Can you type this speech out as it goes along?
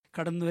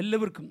കടന്നു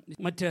എല്ലാവർക്കും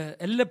മറ്റ്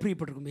എല്ലാ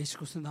പ്രിയപ്പെട്ടവർക്കും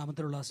യേശുക്രിസ്തു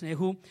നാമത്തിലുള്ള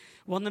സ്നേഹവും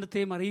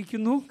വന്ദനത്തെയും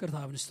അറിയിക്കുന്നു.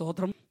 കർത്താവിന്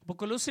സ്തോത്രം. അപ്പോൾ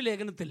കൊലോസ്യ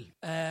ലേഖനത്തിൽ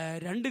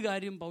രണ്ട്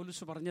കാര്യം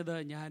പൗലോസ് പറഞ്ഞത്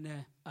ഞാൻ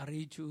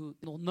അറിയിച്ചു.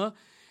 ഒന്ന്,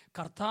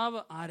 കർത്താവ്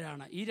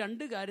ആരാണ്. ഈ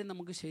രണ്ട് കാര്യം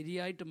നമുക്ക്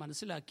ശരിയായിട്ട്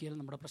മനസ്സിലാക്കിയാൽ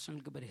നമ്മുടെ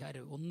പ്രശ്നങ്ങൾക്ക്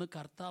പരിഹാരം. ഒന്ന്,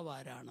 കർത്താവ്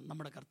ആരാണ്,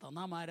 നമ്മുടെ കർത്താവ്,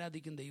 നാം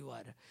ആരാധിക്കുന്ന ദൈവം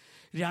ആര്.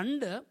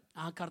 രണ്ട്,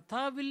 ആ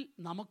കർത്താവിൽ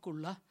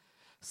നമുക്കുള്ള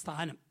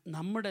സ്ഥാനം,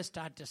 നമ്മുടെ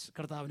സ്റ്റാറ്റസ്,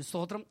 കർത്താവിന്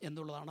സ്തോത്രം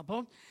എന്നുള്ളതാണ്.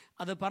 അപ്പോൾ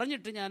അത്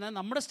പറഞ്ഞിട്ട് ഞാൻ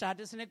നമ്മുടെ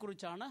സ്റ്റാറ്റസിനെ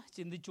കുറിച്ചാണ്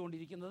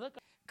ചിന്തിച്ചുകൊണ്ടിരിക്കുന്നത്.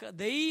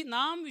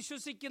 നാം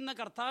വിശ്വസിക്കുന്ന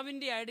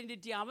കർത്താവിൻ്റെ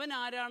ഐഡൻറ്റിറ്റി, അവൻ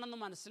ആരാണെന്ന്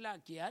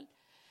മനസ്സിലാക്കിയാൽ,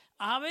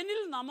 അവനിൽ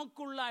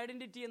നമുക്കുള്ള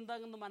ഐഡൻറ്റിറ്റി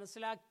എന്താണെന്ന്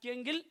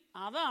മനസ്സിലാക്കിയെങ്കിൽ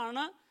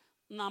അതാണ്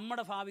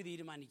നമ്മുടെ ഭാവി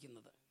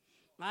തീരുമാനിക്കുന്നത്.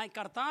 ആ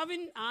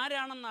കർത്താവിൻ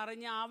ആരാണെന്ന്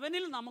അറിഞ്ഞ്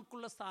അവനിൽ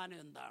നമുക്കുള്ള സ്ഥാനം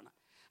എന്താണ്,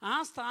 ആ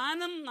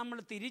സ്ഥാനം നമ്മൾ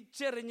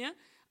തിരിച്ചറിഞ്ഞ്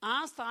ആ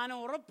സ്ഥാനം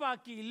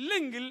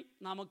ഉറപ്പാക്കിയില്ലെങ്കിൽ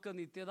നമുക്ക്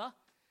നിത്യത,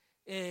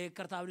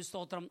 കർത്താവിന്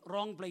സ്തോത്രം,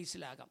 റോങ്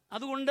പ്ലേസിലാകാം.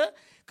 അതുകൊണ്ട്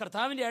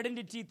കർത്താവിൻ്റെ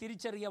ഐഡൻറ്റിറ്റി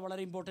തിരിച്ചറിയുക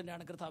വളരെ ഇമ്പോർട്ടൻ്റ്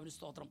ആണ്. കർത്താവിന്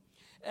സ്തോത്രം.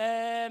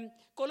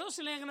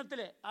 കൊലോസ് ലേഖനത്തിൽ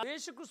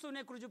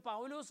യേശുക്രിസ്തുവിനെ കുറിച്ച്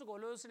പൗലോസ്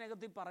കൊലോസ്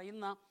ലേഖനത്തിൽ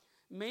പറയുന്ന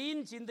മെയിൻ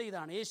ചിന്ത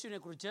ഇതാണ്. യേശുവിനെ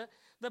കുറിച്ച്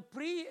the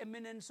pre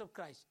eminence of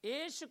Christ,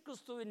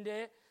 യേശുക്രിസ്തുവിൻ്റെ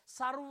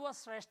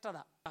സർവശ്രേഷ്ഠത.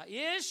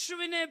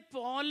 യേശുവിനെ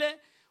പോലെ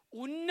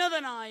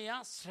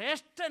ഉന്നതനായ,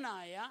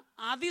 ശ്രേഷ്ഠനായ,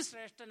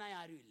 അതിശ്രേഷ്ഠനായ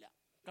ആരുമില്ല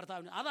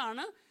കർത്താവിന്.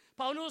 അതാണ്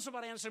പൗലോസ്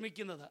പറയാൻ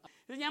ശ്രമിക്കുന്നത്.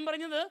 ഇത് ഞാൻ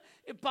പറഞ്ഞത്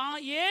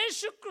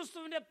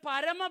യേശുക്രിസ്തുവിൻ്റെ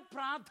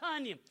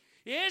പരമപ്രാധാന്യം,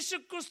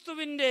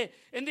 യേശുക്രിസ്തുവിൻ്റെ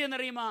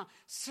എന്തെന്നറിയുമോ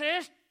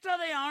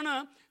ശ്രേഷ്ഠതയാണ്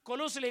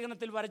കൊലോസ്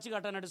ലേഖനത്തിൽ വരച്ചു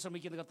കാട്ടാനായിട്ട്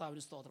ശ്രമിക്കുന്നത്.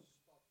 കർത്താവിന് സ്തോത്രം.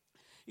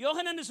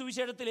 യോഹന്നാന്റെ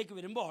സുവിശേഷത്തിലേക്ക്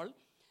വരുമ്പോൾ,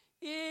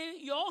 ഈ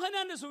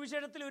യോഹന്നാന്റെ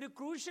സുവിശേഷത്തിൽ ഒരു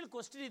ക്രൂഷ്യൽ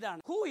ക്വസ്റ്റ്യൻ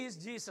ഇതാണ്: who is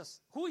Jesus,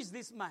 who is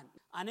this man.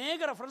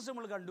 അനേക റെഫറൻസ്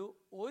നമ്മൾ കണ്ടു.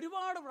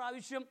 ഒരുപാട്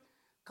പ്രാവശ്യം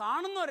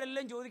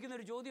കാണുന്നവരെല്ലാം ചോദിക്കുന്ന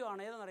ഒരു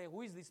ചോദ്യമാണ്. ഏതെന്നറിയാം?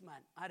 Who is this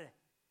man? ആര്?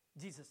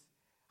 ജീസസ്.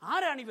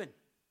 ആരാണ് ഇവൻ?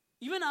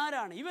 ഇവൻ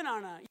ആരാണ്?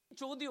 ഇവനാണ്. ഈ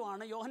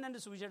ചോദ്യമാണ് യോഹന്നാന്റെ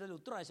സുവിശേഷത്തിൽ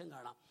ഉത്തരാശം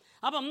കാണാം.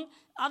 അപ്പം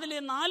അതിൽ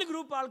 4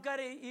 ഗ്രൂപ്പ് ആൾക്കാർ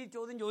ഈ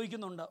ചോദ്യം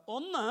ചോദിക്കുന്നുണ്ട്.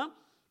 ഒന്ന്,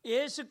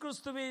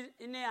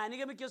 യേശുക്രിസ്തുവിനെ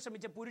അനുഗമിക്കാൻ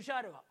ശ്രമിച്ച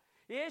പുരുഷാരമാണ്.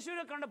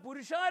 യേശുവിനെ കണ്ട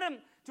പുരുഷാരം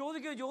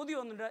ചോദിക്കുന്ന ചോദ്യം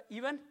ഒന്നുണ്ട്: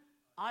 ഇവൻ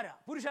ആരാ?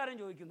 പുരുഷാരം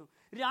ചോദിക്കുന്നു.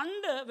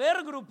 2,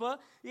 വേറെ ഗ്രൂപ്പ്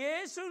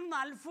യേശുവിൽ നിന്ന്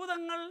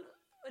അത്ഭുതങ്ങൾ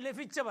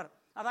ലഭിച്ചവർ,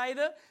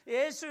 അതായത്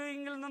യേശുവിൽ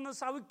നിന്ന്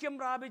സൗഖ്യം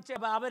പ്രാപിച്ച,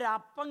 അവർ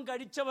അപ്പം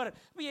കഴിച്ചവർ.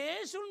 അപ്പോൾ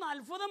യേശുവിൽ നിന്ന്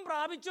അത്ഭുതം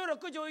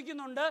പ്രാപിച്ചവരൊക്കെ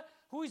ചോദിക്കുന്നുണ്ട്: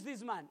 ഹൂ ഇസ്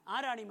ദിസ് മാൻ?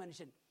 ആരാണ് ഈ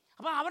മനുഷ്യൻ?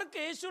 അപ്പോൾ അവർക്ക്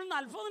യേശുവിൽ നിന്ന്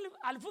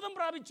അത്ഭുതം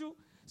പ്രാപിച്ചു,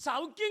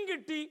 സൗഖ്യം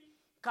കിട്ടി,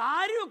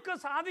 കാര്യമൊക്കെ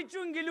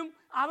സാധിച്ചുവെങ്കിലും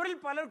അവരിൽ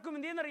പലർക്കും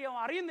എന്തെന്നറിയാമോ?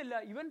 അറിയുന്നില്ല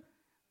ഇവൻ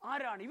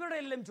ആരാണ്. ഇവരുടെ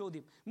എല്ലാം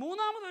ചോദ്യം.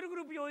 മൂന്നാമതൊരു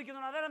ഗ്രൂപ്പ്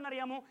ചോദിക്കുന്നുണ്ട്.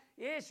 അതാരെന്നറിയാമോ?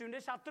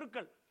 യേശുവിൻ്റെ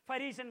ശത്രുക്കൾ,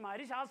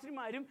 ഫരീശന്മാരും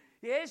ശാസ്ത്രിമാരും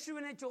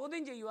യേശുവിനെ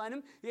ചോദ്യം ചെയ്യുവാനും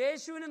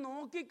യേശുവിനെ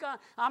നോക്കി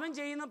അവൻ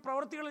ചെയ്യുന്ന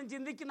പ്രവൃത്തികളും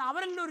ചിന്തിക്കുന്ന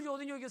അവരെല്ലാം ഒരു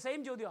ചോദ്യം ചോദിക്കുക.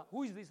 സെയിം ചോദ്യമാണ്: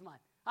 ഹൂ ഇസ് ദിസ് മാൻ?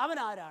 അവൻ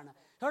ആരാണ്?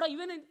 എടാ,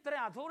 ഇവൻ ഇത്ര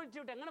അതോറിറ്റി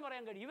ആയിട്ട് എങ്ങനെ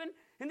പറയാൻ കഴിയും? ഇവൻ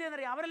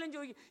എന്തെന്നറിയാം? അവരെല്ലാം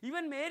ചോദിക്കും: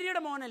 ഇവൻ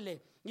മേരിയുടെ മോനല്ലേ?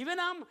 ഇവൻ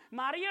ആ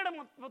മറിയയുടെ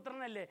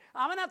പുത്രനല്ലേ?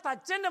 അവൻ ആ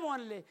തച്ചൻ്റെ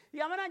മോനല്ലേ?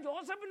 അവൻ ആ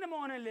ജോസഫിൻ്റെ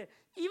മോനല്ലേ?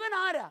 ഇവൻ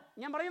ആരാ?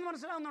 ഞാൻ പറയുന്നത്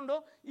മനസ്സിലാവുന്നുണ്ടോ?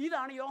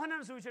 ഇതാണ്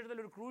യോഹന്നാൻ സുവിശേഷത്തിൽ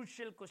ഒരു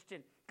ക്രൂഷ്യൽ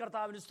ക്വസ്റ്റ്യൻ.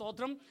 കർത്താവിന്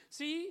സ്തോത്രം.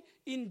 See,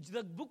 in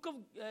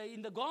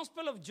the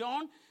Gospel of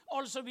John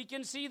also we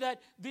can see that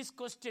this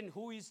question,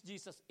 who is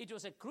Jesus? It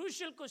was a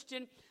crucial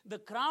question. The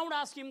crowd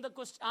asked him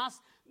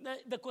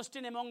the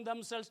question among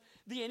themselves.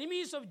 The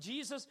enemies of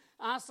Jesus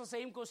asked the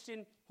same question: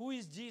 who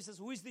is Jesus?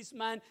 Who is this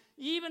man?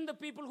 Even the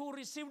people who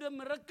received a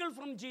miracle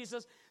from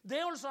Jesus,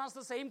 they also asked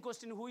the same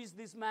question: who is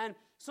this man?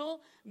 So,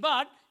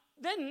 but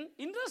then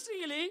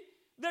interestingly,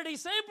 the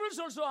disciples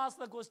also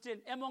asked the question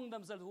among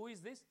themselves: who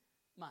is this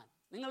man?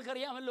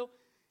 നിങ്ങൾക്കറിയാമല്ലോ,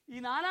 ഈ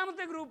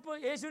 4ാമത്തെ group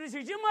യേശുവിൻ്റെ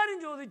ശിഷ്യന്മാരും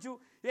ചോദിച്ചു.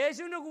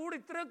 യേശുവിൻ്റെ കൂടെ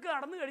ഇത്രയൊക്കെ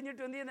നടന്നു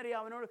കഴിഞ്ഞിട്ട് എന്ത് ചെയ്യുന്നറിയാം?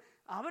 അവനോട്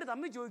അവർ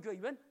തമ്മിൽ ചോദിക്കുക: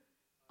 ഇവൻ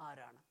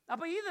ആരാണ്?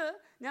 അപ്പോൾ ഇത്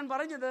ഞാൻ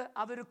പറഞ്ഞത്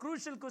അതൊരു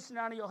ക്രൂഷ്യൽ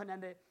ക്വസ്റ്റ്യനാണ്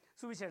യോഹന്നാൻ്റെ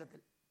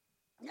സുവിശേഷത്തിൽ.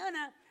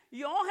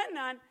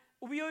 യോഹന്നാൻ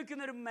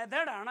ഉപയോഗിക്കുന്ന ഒരു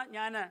മെത്തേഡാണ്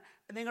ഞാൻ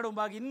നിങ്ങളുടെ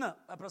മുമ്പാകെ ഇന്ന്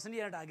പ്രസൻറ്റ്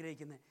ചെയ്യാനായിട്ട്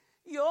ആഗ്രഹിക്കുന്നത്.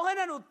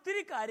 യോഹന്നാൻ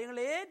ഒത്തിരി കാര്യങ്ങൾ,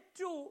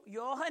 ഏറ്റവും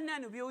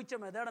യോഹന്നാൻ ഉപയോഗിച്ച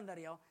മെത്തേഡ്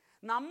എന്തറിയാമോ?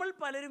 നമ്മൾ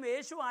പലരും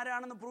യേശു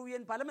ആരാണെന്ന് പ്രൂവ്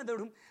ചെയ്യാൻ പല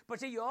മെത്തേഡും,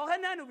 പക്ഷേ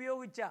യോഹന്നാൻ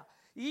ഉപയോഗിച്ച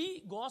ഈ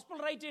ഗോസ്പൽ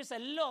റൈറ്റേഴ്സ്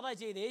എല്ലാം അതാ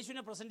ചെയ്ത്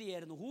യേശുവിനെ പ്രസൻറ്റ്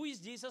ചെയ്യായിരുന്നു. ഹൂ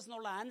ഈസ് ജീസസ്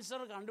എന്നുള്ള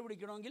ആൻസർ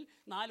കണ്ടുപിടിക്കണമെങ്കിൽ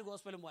 4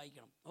 ഗോസ്പലും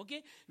വായിക്കണം. Okay,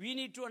 we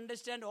need to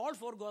understand all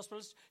 4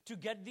 gospels to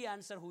get the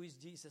answer who is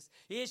Jesus,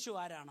 യേശു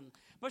ആരാണെന്ന്.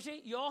 പക്ഷേ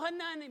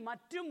യോഹന്നാൻ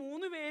മറ്റു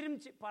 3 പേരും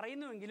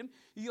പറയുന്നുവെങ്കിലും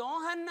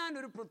യോഹന്നാൻ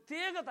ഒരു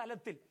പ്രത്യേക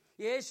തലത്തിൽ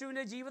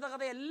യേശുവിൻ്റെ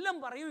ജീവിതകഥ എല്ലാം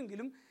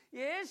പറയുമെങ്കിലും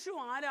യേശു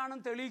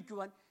ആരാണെന്ന്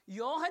തെളിയിക്കുവാൻ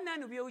യോഹന്നാൻ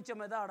ഉപയോഗിച്ച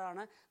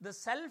മെത്തേഡാണ് the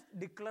self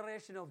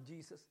declaration of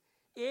Jesus.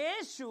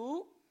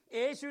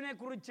 യേശുവിനെ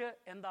കുറിച്ച്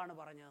എന്താണ്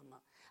പറഞ്ഞതെന്ന്.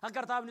 ആ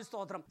കർത്താവിന്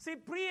സ്തോത്രം.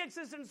 പ്രീ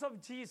എക്സിസ്റ്റൻസ് ഓഫ്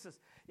ജീസസ്,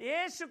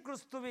 യേശു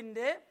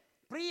ക്രിസ്തുവിൻ്റെ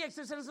പ്രീ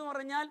എക്സിസ്റ്റൻസ് എന്ന്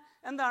പറഞ്ഞാൽ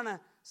എന്താണ്?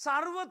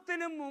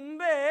 സർവത്തിനു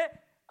മുമ്പേ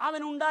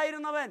അവൻ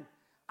ഉണ്ടായിരുന്നവൻ.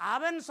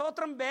 അവൻ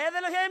സ്തോത്രം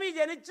ബേത്ലഹേമിൽ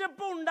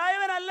ജനിച്ചപ്പോൾ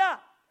ഉണ്ടായവനല്ല,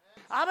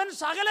 അവൻ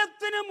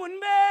സകലത്തിനു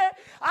മുൻപേ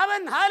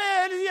അവൻ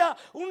ഹല്ലേലൂയ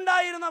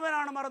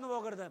ഉണ്ടായിരുന്നവനാണ്. മറന്നു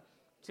പോകരുത്.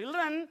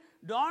 Children,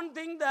 don't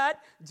think that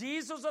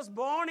Jesus was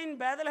born in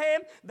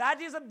Bethlehem.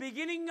 That is the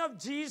beginning of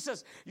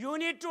Jesus. You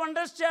need to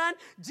understand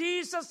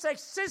Jesus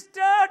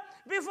existed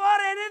before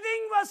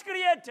anything was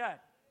created.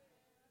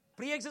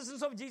 Pre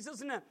existence of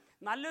ജീസസിന്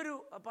നല്ലൊരു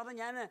പദം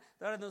ഞാൻ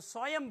പറയുന്നത്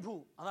സ്വയംഭൂ.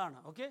 അതാണ്.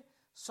 ഓക്കെ,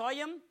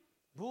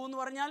 സ്വയംഭൂ എന്ന്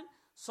പറഞ്ഞാൽ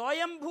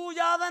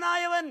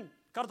സ്വയംഭൂജാതനായവൻ.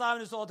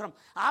 കർത്താവിന് സ്തോത്രം.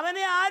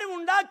 അവനെ ആരും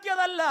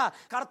ഉണ്ടാക്കിയതല്ല.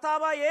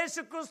 കർത്താവ്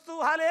യേശു ക്രിസ്തു,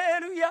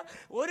 ഹല്ലേലൂയ,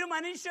 ഒരു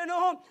മനുഷ്യനോ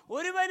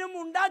ഒരുവനും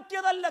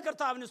ഉണ്ടാക്കിയതല്ല.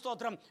 കർത്താവിന്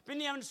സ്തോത്രം.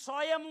 പിന്നെ അവൻ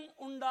സ്വയം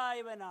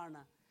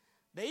ഉണ്ടായവനാണ്.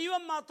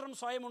 ദൈവം മാത്രം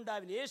സ്വയം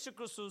ഉണ്ടായവൻ. യേശു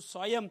ക്രിസ്തു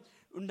സ്വയം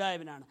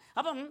ഉണ്ടായവനാണ്.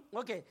 അപ്പം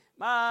ഓക്കെ,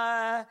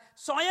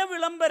 സ്വയം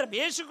വിളംബരം.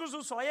 യേശു ക്രിസ്തു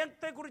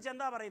സ്വയത്തെക്കുറിച്ച്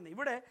എന്താ പറയുന്നത്?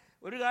 ഇവിടെ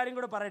ഒരു കാര്യം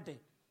കൂടെ പറയട്ടെ.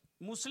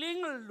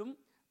 മുസ്ലിങ്ങളിലും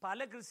പല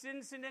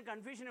ക്രിസ്ത്യൻസിൻ്റെ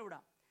കൺഫ്യൂഷൻ ഇവിടെ.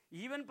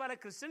 ഈവൻ പല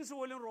ക്രിസ്ത്യൻസ്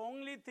പോലും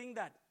wrongly think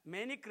that.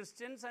 Many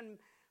Christians and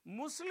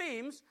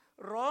Muslims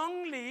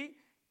wrongly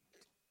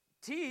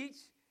teach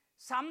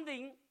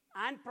something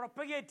and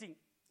propagating.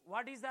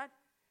 What is that?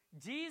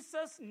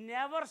 Jesus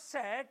never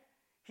said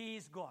he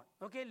is God.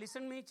 Okay,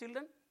 listen me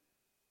children.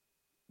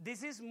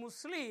 This is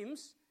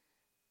Muslims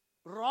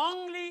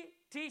wrongly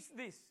teach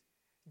this.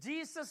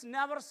 Jesus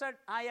never said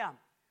I am.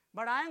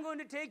 But I am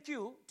going to take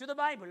you to the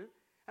Bible.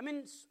 I mean,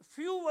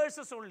 few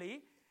verses only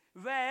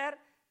where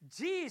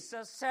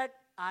Jesus said,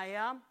 I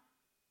am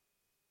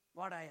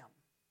what I am.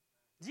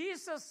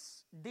 Jesus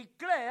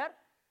declared,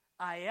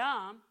 I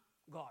am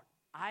God.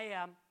 I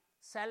am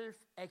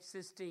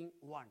self-existing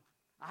one.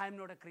 I am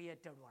not a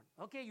created one.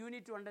 Okay, you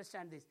need to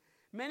understand this.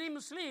 Many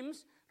Muslims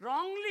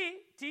wrongly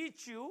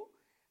teach you,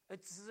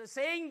 it's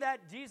saying that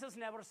Jesus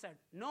never said.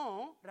 No,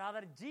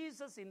 rather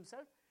Jesus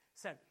himself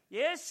said.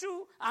 യേശു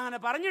അങ്ങനെ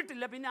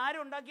പറഞ്ഞിട്ടില്ല. പിന്നെ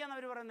ആരും ഉണ്ടാക്കിയാന്ന്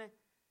അവർ പറയുന്നത്?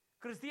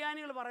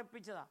 ക്രിസ്ത്യാനികൾ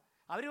പറയിപ്പിച്ചതാ.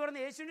 അവർ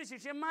പറയുന്നത് യേശുവിൻ്റെ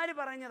ശിഷ്യന്മാർ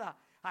പറഞ്ഞതാ,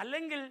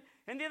 അല്ലെങ്കിൽ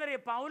എന്ത്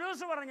ചെയ്യുന്നറിയാം,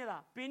 പൗലോസ് പറഞ്ഞതാ.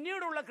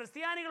 പിന്നീടുള്ള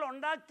ക്രിസ്ത്യാനികൾ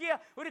ഉണ്ടാക്കിയ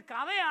ഒരു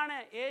കഥയാണ്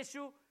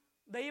യേശു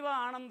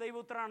ദൈവമാണെന്ന്,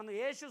 ദൈവപുത്രനാണെന്ന്.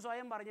 യേശു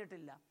സ്വയം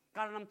പറഞ്ഞിട്ടില്ല.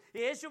 കാരണം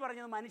യേശു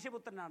പറഞ്ഞത്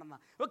മനുഷ്യപുത്രനാണെന്ന്.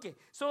 Okay,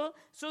 so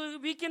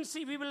we can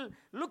see, we will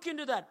look in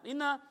to that.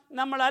 ഇന്ന്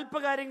നമ്മൾ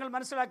അല്പകാര്യങ്ങൾ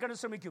മനസ്സിലാക്കാൻ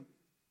ശ്രമിക്കും.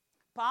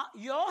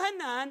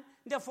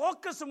 യോഹന്നാൻ്റെ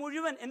ഫോക്കസ്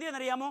മുഴുവൻ എന്ത്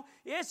ചെയ്യുന്നറിയാമോ?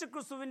 യേശു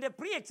ക്രിസ്തുവിൻ്റെ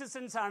പ്രീ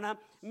എക്സിസ്റ്റൻസ് ആണ്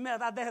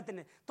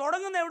അദ്ദേഹത്തിന്.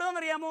 തുടങ്ങുന്നത്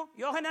എവിടെയെന്നറിയാമോ?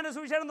 യോഹന്നാൻ്റെ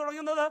സുവിശേഷം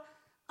തുടങ്ങുന്നത്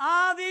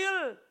ആദിയിൽ.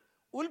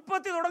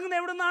 ഉൽപ്പത്തി തുടങ്ങുന്നത്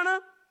എവിടെ നിന്നാണ്?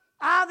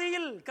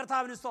 ആദിയിൽ.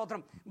 കർത്താവിന്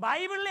സ്തോത്രം.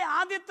 ബൈബിളിലെ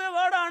ആദ്യത്തെ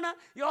വേർഡാണ്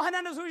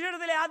യോഹന്നാന്റെ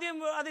സുവിശേഷത്തിലെ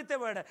ആദ്യത്തെ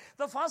word.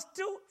 The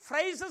first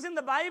phrases in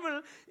the Bible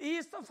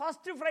is the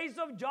first phrase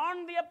of John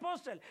the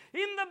apostle.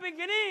 In the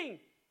beginning,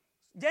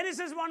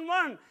 Genesis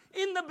 1:1,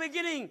 in the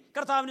beginning.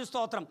 കർത്താവിന്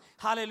സ്തോത്രം.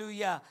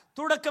 ഹല്ലേലൂയ.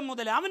 തുടക്കം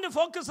മുതൽ അവൻ്റെ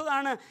ഫോക്കസ്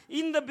അതാണ്,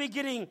 ഇൻ ദ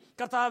ബിഗിനിങ്.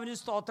 കർത്താവിന്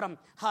സ്തോത്രം.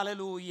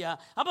 ഹല്ലേലൂയ.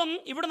 അപ്പം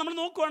ഇവിടെ നമ്മൾ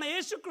നോക്കുവാണ്,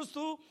 യേശു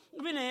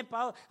ക്രിസ്തുവിനെ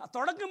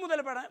തുടക്കം മുതൽ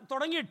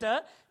തുടങ്ങിയിട്ട്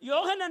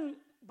യോഹന്നാൻ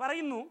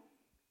പറയുന്നു,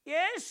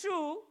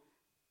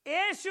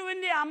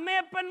 യേശുവിൻ്റെ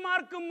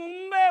അമ്മയപ്പന്മാർക്ക്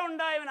മുമ്പേ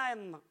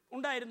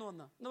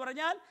ഉണ്ടായിരുന്നുവെന്ന്. എന്ന്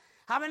പറഞ്ഞാൽ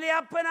അവൻ്റെ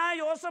അപ്പനായ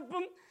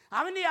യോസഫും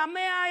അവൻ്റെ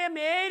അമ്മയായ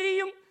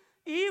മേരിയും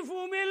ഈ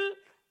ഭൂമിയിൽ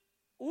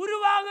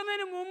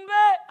ഉരുവാകുന്നതിന്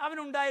മുമ്പേ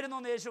അവനുണ്ടായിരുന്നു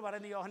എന്ന് യേശു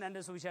പറയുന്നു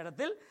യോഹന്നാന്റെ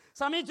സുവിശേഷത്തിൽ.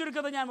 സമയ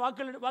ചുരുക്കത്തെ ഞാൻ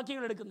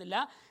വാക്യങ്ങൾ എടുക്കുന്നില്ല.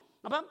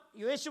 അപ്പം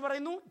യേശു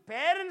പറയുന്നു,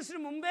 പേരൻസിന്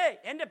മുമ്പേ,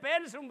 എൻ്റെ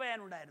പേരൻസിന് മുമ്പേ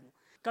ഞാൻ ഉണ്ടായിരുന്നു.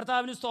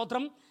 കർത്താവിന്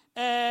സ്തോത്രം.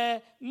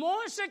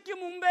 മോശയ്ക്ക്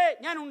മുമ്പേ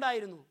ഞാൻ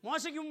ഉണ്ടായിരുന്നു.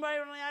 മോശയ്ക്ക് മുമ്പേ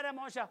ആരാ?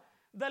 Mosha,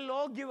 the law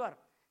giver,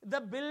 the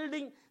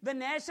building, the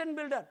nation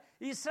builder.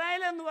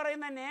 Israel എന്ന്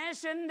പറയുന്ന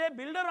നേഷന്റെ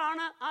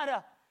ബിൽഡറാണ് ആരാ?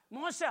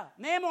 മോശ.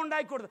 നിയമം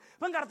ഉണ്ടാക്കിക്കൊടുത്തു.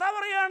 അപ്പം കർത്താവ്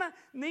പറയുകയാണ്,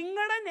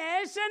 നിങ്ങളുടെ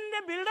നേഷന്റെ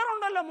ബിൽഡർ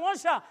ഉണ്ടല്ലോ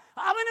മോശ,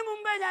 അവന്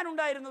മുമ്പേ ഞാൻ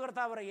ഉണ്ടായിരുന്നു.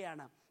 കർത്താവ്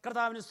പറയുകയാണ്.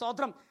 കർത്താവിന്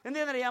സ്തോത്രം.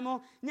 എന്തെന്നറിയാമോ?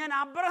 ഞാൻ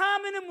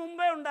അബ്രഹാമിന്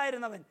മുമ്പേ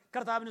ഉണ്ടായിരുന്നവൻ.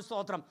 കർത്താവിന്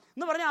സ്തോത്രം.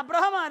 എന്ന് പറഞ്ഞാൽ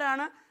അബ്രഹാം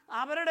ആരാണ്?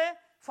 അവരുടെ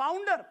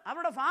ഫൗണ്ടർ,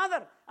 അവരുടെ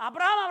ഫാദർ.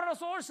 അബ്രഹാം അവരുടെ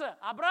സോഴ്സ്.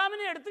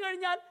 അബ്രഹാമിനെ എടുത്തു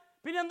കഴിഞ്ഞാൽ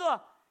പിന്നെന്തുവാ?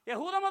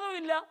 യഹൂദ മതവും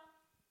ഇല്ല,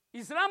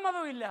 ഇസ്ലാം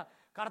മതവും ഇല്ല.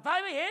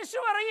 കർത്താവ് യേശു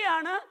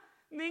പറയുകയാണ്,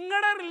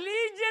 നിങ്ങളുടെ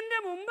റിലീജിയന്റെ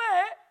മുമ്പേ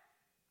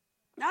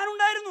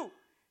ഞാനുണ്ടായിരുന്നു.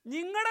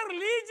 നിങ്ങളുടെ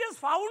റിലീജിയസ്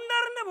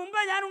ഫൗണ്ടറിന്റെ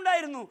മുമ്പേ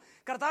ഞാനുണ്ടായിരുന്നു.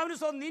 കർത്താവിന്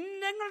സ്തോത്രം.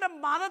 നിങ്ങളുടെ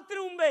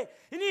മതത്തിന് മുമ്പേ.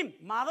 ഇനിയും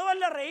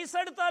മതമല്ല, റേസ്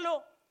എടുത്താലോ?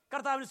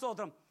 കർത്താവിന്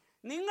സ്തോത്രം.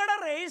 നിങ്ങളുടെ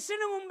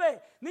റേസിന് മുമ്പേ,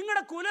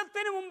 നിങ്ങളുടെ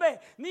കുലത്തിന് മുമ്പേ,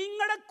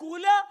 നിങ്ങളുടെ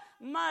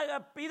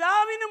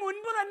പിതാവിന്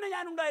മുൻപ് തന്നെ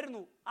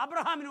ഞാനുണ്ടായിരുന്നു.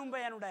 അബ്രഹാമിന് മുമ്പേ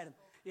ഞാനുണ്ടായിരുന്നു.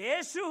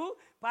 യേശു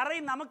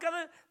പറയും, നമുക്കത്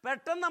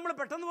പെട്ടെന്ന്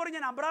പറഞ്ഞു,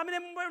 ഞാൻ അബ്രഹാമിനെ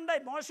മുമ്പേ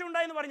ഉണ്ടായി, മോശ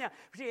ഉണ്ടായെന്ന് പറഞ്ഞ.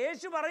 പക്ഷെ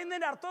യേശു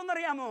പറയുന്നതിൻ്റെ അർത്ഥം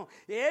എന്നറിയാമോ?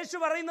 യേശു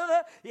പറയുന്നത്,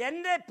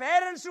 എൻ്റെ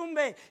പേരൻസ്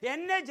മുമ്പേ,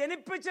 എന്നെ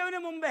ജനിപ്പിച്ചവന്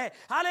മുമ്പേ,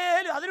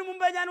 ഹല്ലേലൂയ, അതിനു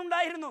മുമ്പേ ഞാൻ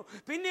ഉണ്ടായിരുന്നു.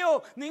 പിന്നെയോ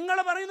നിങ്ങൾ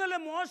പറയുന്നല്ലോ,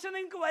 മോശ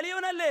നിങ്ങൾക്ക്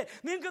വലിയവനല്ലേ,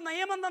 നിങ്ങൾക്ക്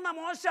നിയമം തന്ന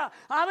മോശ,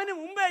 അവന്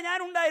മുമ്പേ ഞാൻ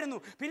ഉണ്ടായിരുന്നു.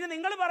 പിന്നെ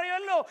നിങ്ങൾ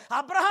പറയുമല്ലോ,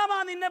 അബ്രഹാമാ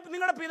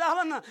നിങ്ങളുടെ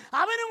പിതാവെന്ന്,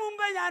 അവന്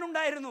മുമ്പേ ഞാൻ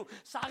ഉണ്ടായിരുന്നു.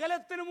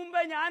 സകലത്തിനു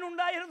മുമ്പേ ഞാൻ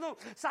ഉണ്ടായിരുന്നു.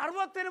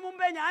 സർവത്തിനു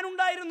മുമ്പേ ഞാൻ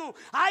ഉണ്ടായിരുന്നു.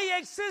 I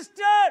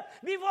existed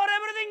before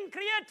everything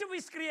created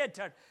was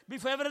created,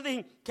 before everything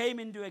came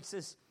into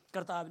existence.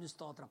 കർത്താവിന്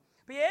സ്തോത്രം.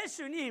 അപ്പോൾ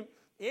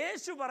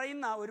യേശു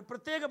പറയുന്ന ഒരു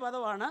പ്രത്യേക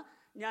പദമാണ്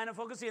ഞാൻ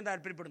ഫോക്കസ് ചെയ്യാൻ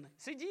താല്പര്യപ്പെടുന്നത്.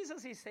 See,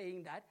 Jesus is saying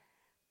that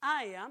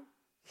I am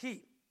he.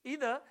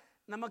 ഇത്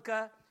നമുക്ക്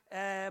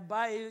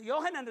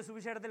യോഹന്നാന്റെ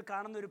സുവിശേഷത്തിൽ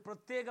കാണുന്ന ഒരു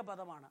പ്രത്യേക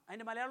പദമാണ്.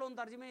 അതിൻ്റെ മലയാളവും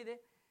തർജ്ജമ ചെയ്തേ,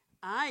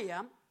 I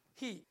am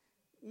he.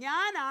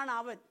 ഞാനാണ്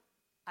അവൻ,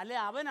 അല്ലെ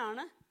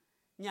അവനാണ്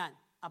ഞാൻ.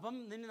 അപ്പം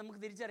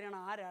നമുക്ക്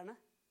തിരിച്ചറിയണം, ആരാണ്?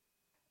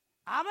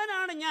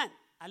 അവനാണ് ഞാൻ,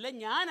 അല്ല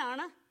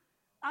ഞാനാണ്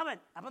അവൻ.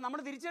 അപ്പം നമ്മൾ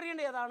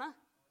തിരിച്ചറിയേണ്ടത് ഏതാണ്?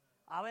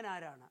 അവൻ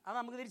ആരാണ്, അത്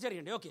നമുക്ക്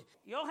തിരിച്ചറിയേണ്ടത്. Okay,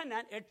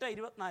 Yohannan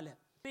 8:24.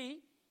 See,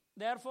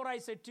 therefore I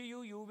said to you,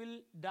 you will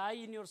die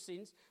in your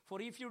sins, for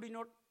if you do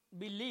not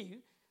believe,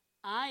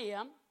 I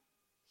am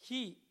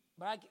he.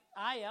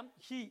 I am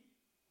he.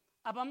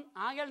 അപ്പം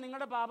ആകയാൽ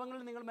നിങ്ങളുടെ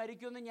പാപങ്ങളിൽ നിങ്ങൾ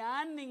മരിക്കുമെന്ന്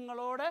ഞാൻ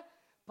നിങ്ങളോട്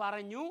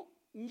പറഞ്ഞു.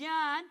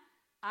 ഞാൻ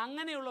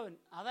അങ്ങനെയുള്ളവൻ,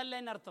 അതല്ല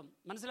എൻ്റെ അർത്ഥം.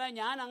 മനസ്സിലായി?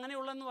 ഞാൻ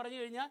അങ്ങനെയുള്ളതെന്ന് പറഞ്ഞു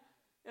കഴിഞ്ഞാൽ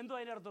എന്തോ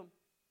അതിൻ്റെ അർത്ഥം?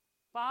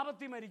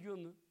 പാപത്തിൽ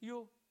മരിക്കുമെന്ന്. അയ്യോ,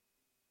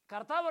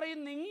 കർത്താവ് പറയും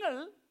നിങ്ങൾ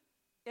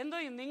എന്തോ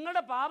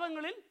നിങ്ങളുടെ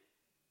പാപങ്ങളിൽ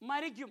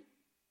മരിക്കും.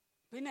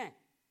 പിന്നെ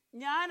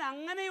ഞാൻ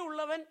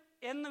അങ്ങനെയുള്ളവൻ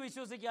എന്ന്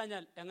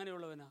വിശ്വസിക്കാഞ്ഞാൽ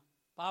എങ്ങനെയുള്ളവനാ?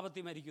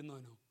 പാപത്തിൽ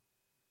മരിക്കുന്നവനോ?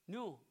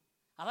 നോ,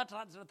 അതാ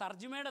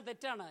തർജ്ജിമയുടെ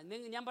തെറ്റാണ്.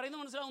 ഞാൻ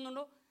പറയുന്നത്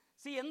മനസ്സിലാവുന്നുണ്ടോ?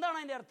 സി, എന്താണ്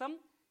അതിൻ്റെ അർത്ഥം?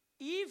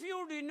 If you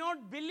do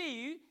not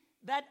believe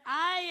that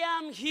I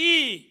am he,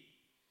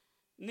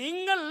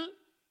 നിങ്ങൾ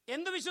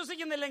എന്ത്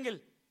വിശ്വസിക്കുന്നില്ലെങ്കിൽ,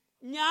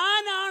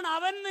 ഞാനാണ്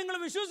അവൻ നിങ്ങൾ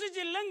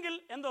വിശ്വസിച്ചില്ലെങ്കിൽ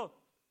എന്തോ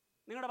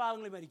നിങ്ങളുടെ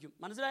പാപങ്ങളിൽ മരിക്കും.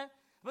 മനസ്സിലായോ?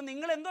 അപ്പം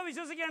നിങ്ങൾ എന്തോ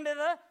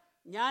വിശ്വസിക്കേണ്ടത്?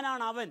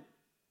 ഞാനാണ് അവൻ,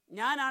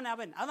 ഞാനാണ്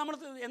അവൻ. അത് നമ്മൾ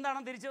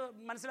എന്താണെന്ന് തിരിച്ച്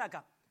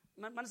മനസ്സിലാക്കാം.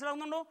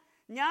 മനസ്സിലാവുന്നുണ്ടോ?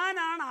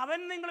 ഞാനാണ് അവൻ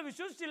നിങ്ങൾ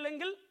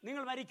വിശ്വസിച്ചില്ലെങ്കിൽ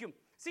നിങ്ങൾ മരിക്കും.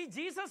 See,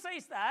 Jesus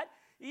says that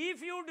if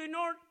you do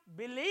not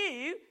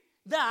believe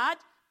that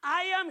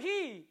I am he,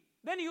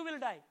 then you will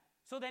die.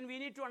 So then we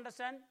need to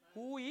understand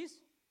who is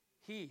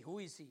he. Who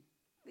is he?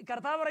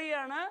 കർത്താവ്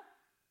പറയുകയാണ്,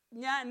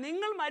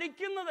 നിങ്ങൾ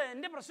മരിക്കുന്നത്.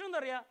 എൻ്റെ പ്രശ്നം എന്താ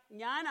പറയുക?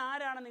 ഞാൻ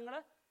ആരാണ് നിങ്ങൾ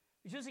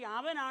വിശ്വസിക്കുക?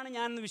 അവനാണ്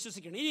ഞാൻ എന്ന്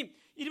വിശ്വസിക്കണം. ഇനി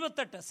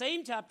 28, സെയിം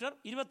ചാപ്റ്റർ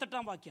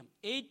 28 വാക്യം,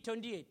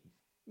 8:28.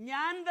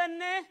 ഞാൻ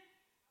തന്നെ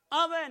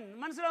അവൻ.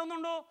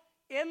 മനസ്സിലാവുന്നുണ്ടോ?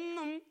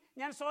 എന്നും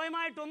ഞാൻ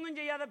സ്വയമായിട്ടൊന്നും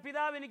ചെയ്യാതെ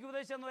പിതാവ് എനിക്ക്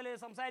ഉപദേശിച്ചെന്ന പോലെ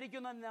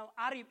സംസാരിക്കുന്നെന്ന്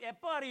അറിയും.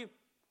 എപ്പോൾ അറിയും?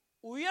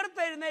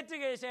 ഉയർത്തെഴുന്നേറ്റ്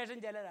ശേഷം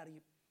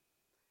ചിലരറിയും.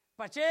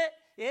 പക്ഷേ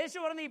യേശു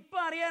പറഞ്ഞ്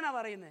ഇപ്പം അറിയാനാ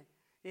പറയുന്നത്.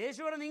 യേശു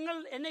പറഞ്ഞ് നിങ്ങൾ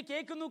എന്നെ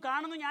കേൾക്കുന്നു,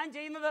 കാണുന്നു, ഞാൻ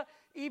ചെയ്യുന്നത്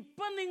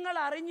ഇപ്പം നിങ്ങൾ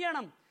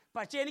അറിയണം.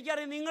 പക്ഷേ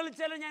എനിക്കറിയാം നിങ്ങൾ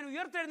ചില ഞാൻ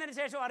ഉയർത്തെഴുന്നതിന്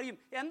ശേഷം അറിയും.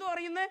 എന്തോ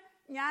അറിയുന്നത്?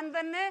 ഞാൻ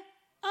തന്നെ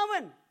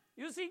അവൻ.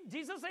 You see,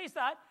 Jesus says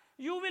that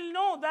you will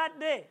know that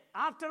day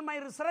after my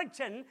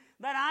resurrection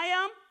that I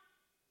am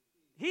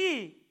he.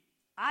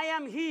 I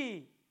am he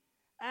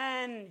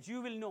and you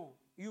will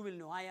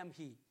know I am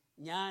he.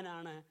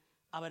 ഞാനാണ്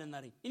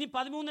അവനെന്നറിയും. ഇനി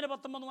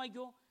 13:19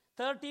 വായിക്കുമോ?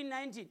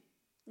 13:19.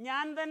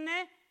 ഞാൻ തന്നെ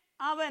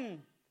അവൻ,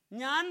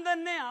 ഞാൻ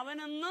തന്നെ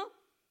അവനെന്ന്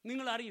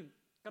നിങ്ങൾ അറിയും.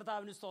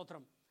 കർത്താവിന്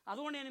സ്തോത്രം.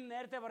 അതുകൊണ്ട് ഞാൻ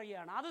നേരത്തെ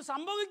പറയുകയാണ്, അത്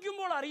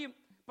സംഭവിക്കുമ്പോൾ അറിയും.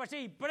 പക്ഷേ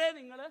ഇപ്പോഴേ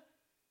നിങ്ങൾ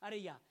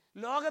അറിയുക.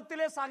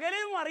 ലോകത്തിലെ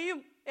സകലവും അറിയും.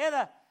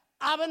 ഏത്?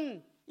 അവൻ,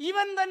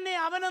 ഇവൻ തന്നെ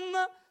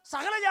അവനെന്ന്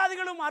സകല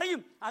ജാതികളും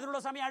അറിയും. അതിനുള്ള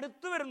സമയം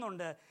അടുത്തു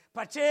വരുന്നുണ്ട്.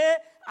 പക്ഷേ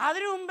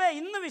അതിനു മുമ്പേ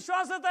ഇന്ന്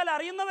വിശ്വാസത്താൽ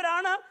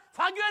അറിയുന്നവരാണ്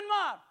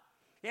ഭാഗ്യവാന്മാർ.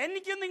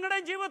 എനിക്കും നിങ്ങളുടെ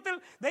ജീവിതത്തിൽ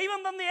ദൈവം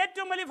തന്ന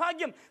ഏറ്റവും വലിയ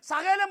ഭാഗ്യം,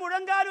 സകല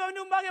മുഴങ്കാലും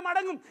അവൻ്റെ മുമ്പാകെ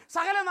മടങ്ങും,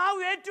 സകല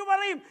നാവും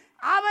ഏറ്റുപറയും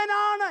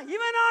അവനാണ്,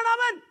 ഇവനാണ്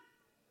അവൻ,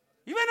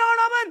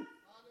 ഇവനാണ് അവൻ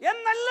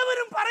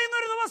എന്നെല്ലാവരും പറയുന്ന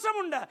ഒരു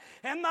ദിവസമുണ്ട്.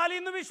 എന്നാൽ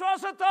ഇന്ന്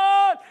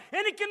വിശ്വാസത്താൽ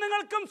എനിക്ക്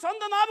നിങ്ങൾക്കും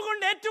സ്വന്തം നാവ്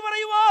കൊണ്ട്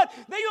ഏറ്റുപറയുവാൻ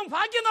ദൈവം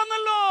ഭാഗ്യം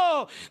തന്നല്ലോ.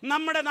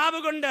 നമ്മുടെ നാവ്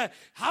കൊണ്ട്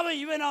അവൻ,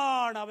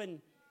 ഇവനാണ് അവൻ.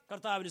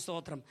 കർത്താവിന്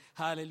സ്തോത്രം.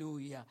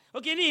 ഹല്ലേലൂയ.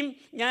 ഓക്കെ, ഇനിയും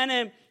ഞാൻ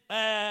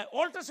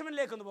ഓൾഡ്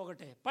ടെസ്റ്റ്മെന്റിലേക്ക് ഒന്ന്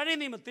പോകട്ടെ. പഴയ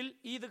നിയമത്തിൽ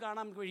ഇത്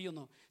കാണാൻ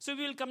കഴിയുന്നു. So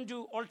we will come to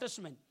old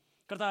testament.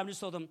 കർത്താവിന്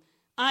സ്തോത്രം.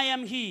 I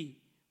am he,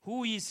 who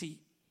is he.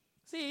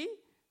 See,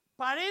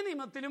 പഴയ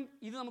നിയമത്തിലും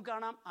ഇത് നമുക്ക്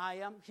കാണാം. ഐ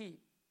ആം ഹി,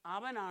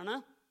 അവനാണ്,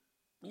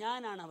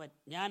 ഞാനാണ് അവൻ,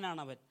 ഞാനാണ്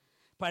അവൻ.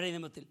 പഴയ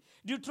നിയമത്തിൽ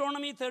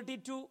ഡ്യൂട്രോണമി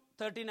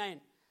 32:39,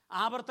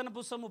 ആവർത്തന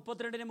പുസ്തകം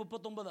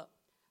 32:39,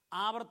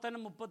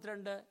 ആവർത്തനം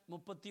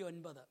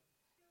 32:39.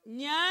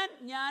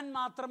 ഞാൻ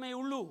മാത്രമേ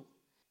ഉള്ളൂ,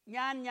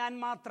 ഞാൻ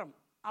മാത്രം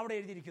അവിടെ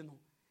എഴുതിയിരിക്കുന്നു.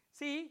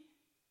 സി,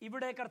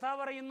 ഇവിടെ കർത്താവ്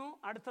പറയുന്നു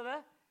അടുത്തത്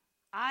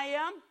ഐ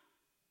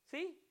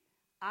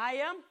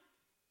ആം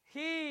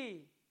ഹി,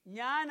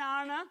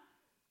 ഞാനാണ്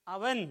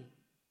അവൻ,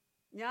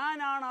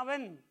 ഞാനാണ്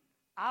അവൻ,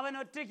 അവൻ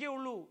ഒറ്റയ്ക്കേ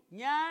ഉള്ളൂ,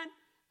 ഞാൻ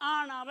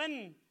ആണ് അവൻ,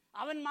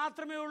 അവൻ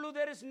മാത്രമേ ഉള്ളൂ.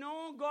 there is no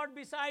God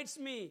besides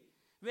me.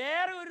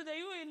 വേറെ ഒരു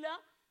ദൈവവും ഇല്ല,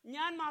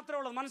 ഞാൻ മാത്രമേ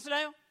ഉള്ളൂ.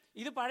 മനസ്സിലായോ?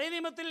 ഇത് പഴയ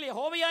നിയമത്തിൽ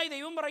യഹോവയായി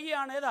ദൈവം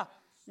പറയുകയാണ്. ഏതാ?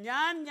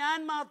 ഞാൻ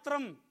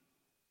മാത്രം,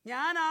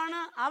 ഞാനാണ്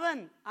അവൻ.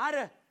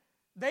 ആര്?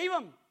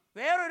 ദൈവം.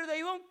 വേറൊരു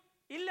ദൈവം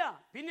ഇല്ല.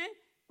 പിന്നെ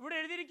ഇവിടെ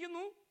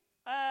എഴുതിയിരിക്കുന്നു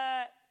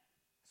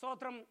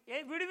സ്തോത്രം,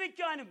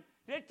 വിടുവിക്കാനും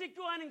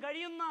രക്ഷിക്കുവാനും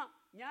കഴിയുന്ന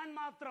ഞാൻ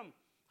മാത്രം.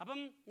 അപ്പം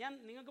ഞാൻ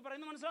നിങ്ങൾക്ക്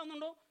പറയുന്നത്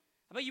മനസ്സിലാവുന്നുണ്ടോ?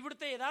 അപ്പം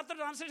ഇവിടുത്തെ യഥാർത്ഥ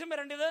ട്രാൻസ്ലേഷൻ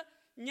വരേണ്ടത്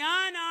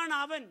ഞാനാണ്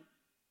അവൻ.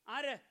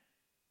 ആര്?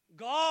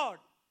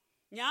 ഗോഡ്.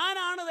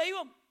 ഞാനാണ്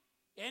ദൈവം,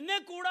 എന്നെ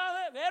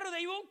കൂടാതെ വേറൊരു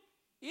ദൈവവും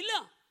ഇല്ല,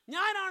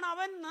 ഞാനാണ്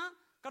അവൻ എന്ന്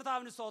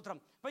കർത്താവിന് സ്തോത്രം.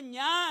 അപ്പം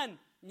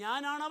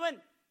ഞാനാണ് അവൻ,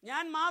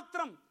 ഞാൻ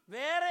മാത്രം,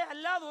 വേറെ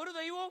അല്ലാതെ ഒരു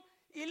ദൈവവും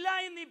ഇല്ല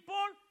എന്ന്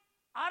ഇപ്പോൾ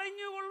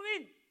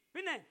അറിഞ്ഞുകൊള്ളുവിൻ.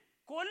 പിന്നെ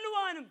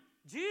കൊല്ലുവാനും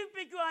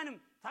ജീവിപ്പിക്കുവാനും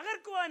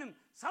തകർക്കുവാനും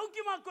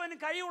സൗഖ്യമാക്കുവാനും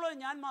കഴിവുള്ളത്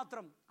ഞാൻ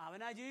മാത്രം.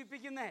 അവനാ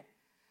ജീവിപ്പിക്കുന്നേ.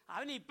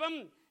 അവനിപ്പം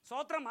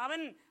സ്തോത്രം.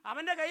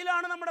 അവൻ്റെ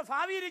കയ്യിലാണ് നമ്മുടെ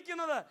ഭാവി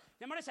ഇരിക്കുന്നത്.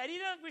 നമ്മുടെ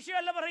ശരീര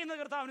വിഷയമല്ല പറയുന്നത്.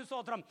 കർത്താവിന്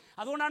സ്തോത്രം.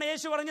 അതുകൊണ്ടാണ്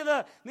യേശു പറഞ്ഞത്,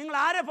 നിങ്ങൾ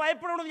ആരെ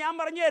ഭയപ്പെടണമെന്ന് ഞാൻ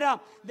പറഞ്ഞു തരാം.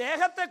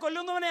 ദേഹത്തെ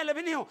കൊല്ലുന്നവനെ അല്ല,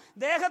 പിന്നെയോ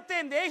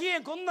ദേഹത്തെയും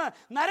ദേഹിയെയും കൊന്ന്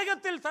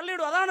നരകത്തിൽ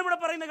തള്ളിയിടും. അതാണ് ഇവിടെ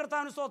പറയുന്നത്.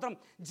 കർത്താവിന് സ്തോത്രം.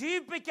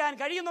 ജീവിപ്പിക്കാൻ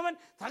കഴിയുന്നവൻ,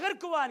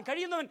 തകർക്കുവാൻ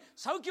കഴിയുന്നവൻ,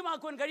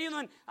 സൗഖ്യമാക്കുവാൻ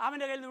കഴിയുന്നവൻ,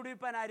 അവൻ്റെ കയ്യിൽ നിന്ന്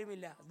വിടുവിപ്പാൻ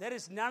ആരുമില്ല. There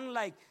is none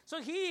like. So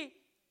he,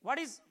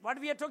 what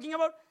we are talking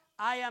about?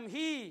 I am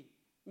he.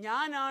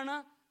 ഞാനാണ്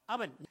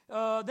അവൻ.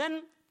 Then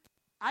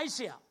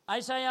Isaiah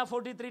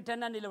 43,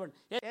 10 and 11.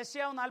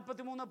 യെശയ്യാവ്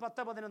 43,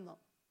 10, 11.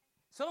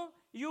 So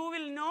you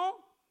will know,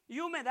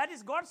 you may, that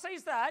is, God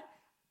says that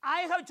I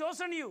have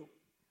chosen you.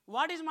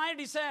 What is my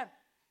desire?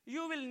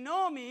 You will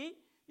know me,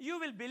 you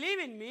will believe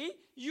in me,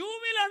 you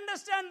will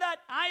understand that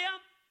I am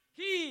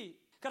he.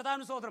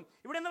 കർത്താവിന് സ്തോത്രം.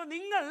 ഇവിടെ എന്താ,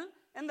 നിങ്ങൾ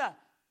എന്താ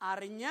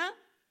അറിഞ്ഞ്,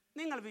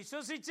 നിങ്ങൾ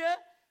വിശ്വസിച്ച്,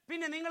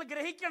 പിന്നെ നിങ്ങൾ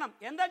ഗ്രഹിക്കണം.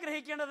 എന്താ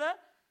ഗ്രഹിക്കേണ്ടത്?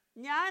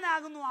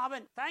 ഞാനാകുന്നു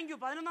അവൻ. Thank you.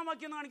 11-ാം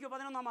വാക്യം ഒന്ന് കാണിക്കൂ.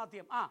 11-ാം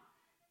വാക്യം.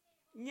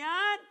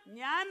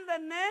 ഞാൻ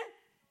തന്നെ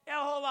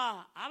യഹോവ,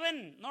 അവൻ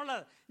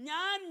എന്നുള്ളത്.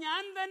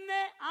 ഞാൻ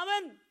തന്നെ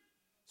അവൻ.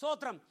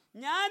 സ്തോത്രം.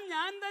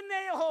 ഞാൻ തന്നെ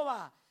യഹോവ.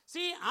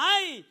 See,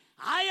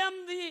 I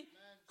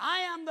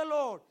am the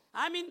Lord.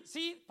 I mean,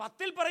 see,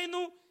 10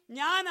 പറയുന്നു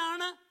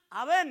ഞാനാണ്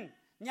അവൻ.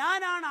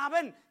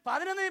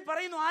 11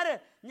 പറയുന്നു ആര്?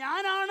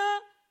 ഞാനാണ്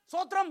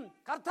സ്തോത്രം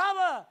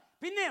കർത്താവ്.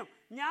 പിന്നെ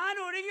ഞാൻ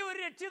ഒഴികെ ഒരു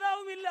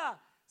രക്ഷിതാവുമില്ല.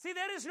 See,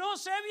 there is no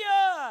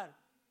savior.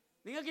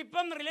 നിങ്ങൾക്ക്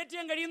ഇപ്പം റിലേറ്റ്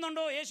ചെയ്യാൻ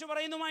കഴിയുന്നുണ്ടോ യേശു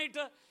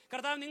പറയുന്നതുമായിട്ട്?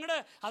 കർത്താവ് നിങ്ങളുടെ,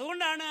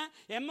 അതുകൊണ്ടാണ്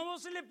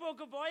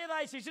എമ്മോസിലേക്ക്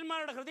പോയതായി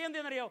ശിഷ്യന്മാരുടെ ഹൃദയം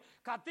എന്തെന്നറിയോ?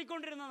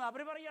 കത്തിക്കൊണ്ടിരുന്നത്.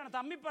 അവർ പറയുകയാണ്,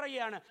 തമ്മി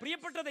പറയുകയാണ്,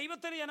 പ്രിയപ്പെട്ട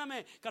ദൈവത്തിന് ജനമേ,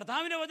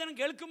 കർത്താവിൻ്റെ വചനം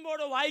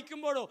കേൾക്കുമ്പോഴോ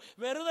വായിക്കുമ്പോഴോ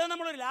വെറുതെ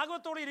നമ്മളൊരു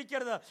ലാഘവത്തോടെ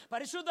ഇരിക്കരുത്.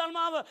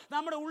 പരിശുദ്ധാത്മാവ്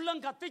നമ്മുടെ ഉള്ളം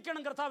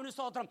കത്തിക്കണം. കർത്താവിന്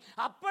സ്തോത്രം.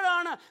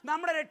 അപ്പോഴാണ്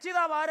നമ്മുടെ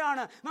രക്ഷിതാവ്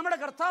ആരാണ്, നമ്മുടെ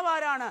കർത്താവ്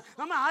ആരാണ്,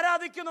 നമ്മൾ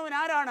ആരാധിക്കുന്നവൻ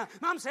ആരാണ്,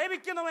 നാം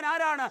സേവിക്കുന്നവൻ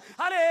ആരാണ്.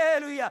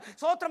 ഹല്ലേലൂയ.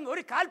 സ്തോത്രം.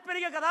 ഒരു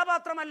കാൽപ്പനിക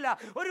കഥാപാത്രമല്ല,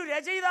 ഒരു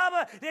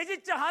രചയിതാവ്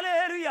രചിച്ച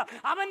ഹല്ലേലൂയ,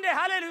 അവന്റെ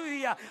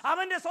ഹല്ലേലൂയ,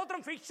 അവന്റെ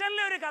സ്തോത്രം ഫിക്ഷനിലെ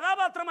ഒരു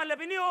കഥാപാത്രമല്ല,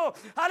 പിന്നെയോ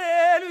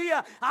ഹല്ലേലൂയ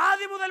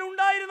ആദ്യം മുതൽ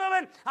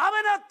ഉണ്ടായിരുന്നവൻ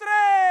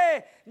അവനത്രേ.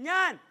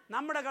 ഞാൻ,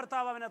 നമ്മുടെ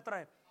കർത്താവ്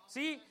അവനത്രേ.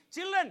 See,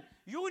 children,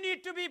 you need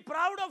to be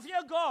proud of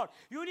your God.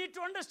 You need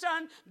to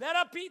understand there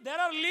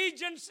are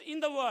religions in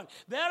the world.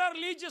 There are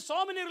so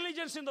many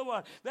religions in the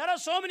world. There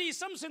are so many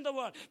isms in the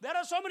world. There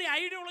are so many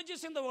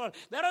ideologies in the world.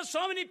 There are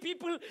so many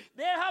people,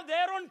 they have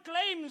their own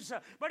claims.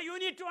 But you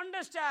need to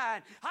understand,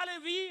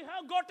 hallelujah, we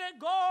have got a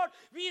God.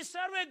 We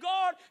serve a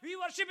God. We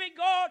worship a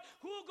God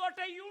who got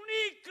a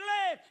unique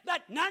claim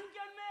that none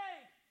can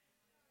make.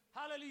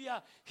 Hallelujah.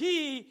 He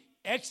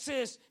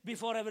exists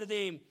before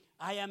everything.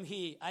 I am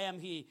he,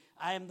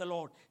 I am the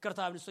Lord.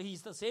 കർത്താവിന്, so he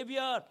is the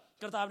savior.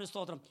 കർത്താവിന്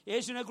സ്തോത്രം.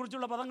 യേശുവിനെ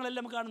കുറിച്ചുള്ള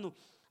പദങ്ങളെല്ലാം കാണുന്നു.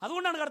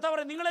 അതുകൊണ്ടാണ് കർത്താവ്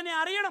പറയുന്നത്, നിങ്ങൾ എന്നെ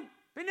അറിയണം,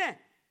 പിന്നെ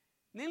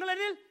നിങ്ങൾ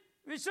എന്നിൽ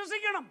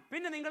വിശ്വസിക്കണം,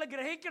 പിന്നെ നിങ്ങൾ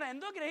ഗ്രഹിക്കണം.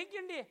 എന്തോ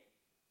ഗ്രഹിക്കണ്ടേ?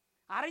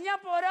 അറിഞ്ഞാൽ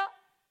പോരാ,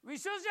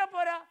 വിശ്വസിച്ചാൽ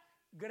പോരാ,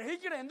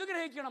 ഗ്രഹിക്കണം. എന്ത്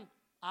ഗ്രഹിക്കണം?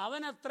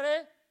 അവനത്രേ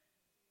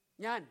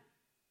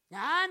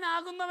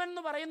ഞാനാകുന്നവൻ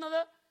എന്ന് പറയുന്നത്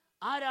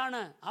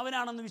ആരാണ്?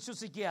 അവനാണെന്ന്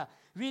വിശ്വസിക്കുക.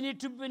 We need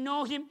to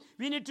know him,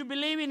 we need to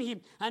believe in him,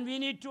 and we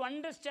need to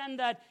understand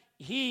that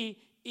he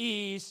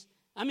is,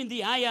 the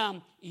I am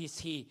is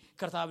he.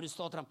 കർത്താവിന്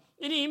സ്തോത്രം.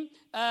 ഇനിയും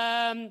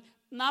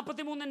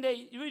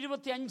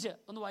 43-25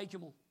 ഒന്ന്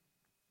വായിക്കുമോ?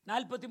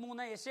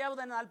 43, യെശയ്യാവ്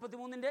തന്നെ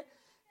 43-ന്റെ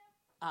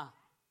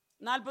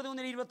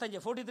 43-25,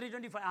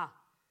 43-25.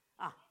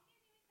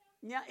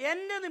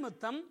 എൻ്റെ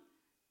നിമിത്തം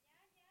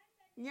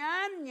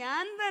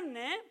ഞാൻ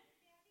തന്നെ.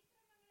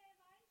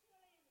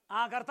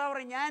 കർത്താവ്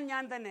പറയും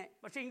ഞാൻ തന്നെ.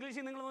 പക്ഷെ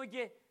ഇംഗ്ലീഷിൽ നിങ്ങൾ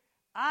നോക്കിയേ,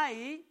 I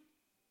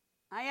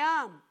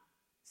am.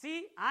 See,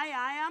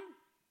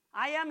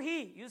 I am he.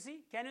 You see,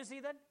 can you see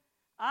that?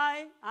 I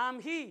am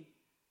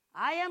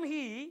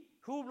he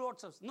who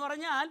blots us. എന്ന്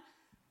പറഞ്ഞാൽ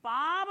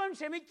പാപം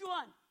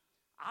ക്ഷമിക്കുവാൻ,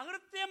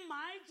 അകൃത്യം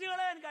മായ്ച്ചു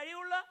കളയാൻ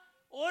കഴിവുള്ള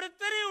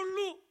ഒരുത്തരേ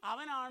ഉള്ളൂ,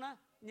 അവനാണ്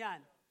ഞാൻ.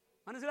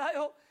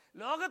 മനസ്സിലായോ?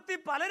 ലോകത്തിൽ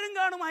പലരും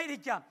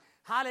കാണുമായിരിക്കാം,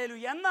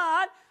 ഹല്ലേലൂയ,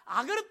 എന്നാൽ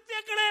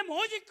അകൃത്യങ്ങളെ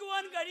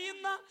മോചിക്കുവാൻ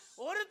കഴിയുന്ന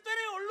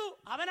ഒരുത്തരേ ഉള്ളൂ,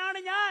 അവനാണ്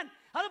ഞാൻ.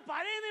 അത്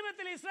പഴയ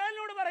നിയമത്തിൽ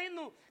ഇസ്രായേലിനോട്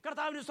പറയുന്നു.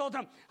 കർത്താവിന്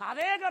സ്തോത്രം.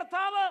 അതേ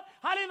കർത്താവ്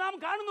ഹല്ലേലൂയ നാം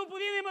കാണുന്നു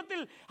പുതിയ നിയമത്തിൽ,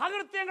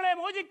 അകൃത്യങ്ങളെ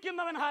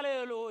മോചിക്കുന്നവൻ.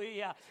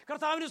 ഹല്ലേലൂയ.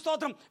 കർത്താവിന്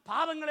സ്തോത്രം.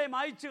 പാപങ്ങളെ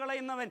മായ്ച്ചു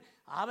കളയുന്നവൻ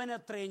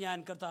അവനത്രേ ഞാൻ.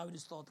 കർത്താവിന്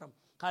സ്തോത്രം.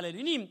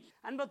 ഹല്ലേലൂയ. ഇനിയും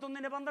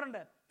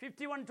 51:12,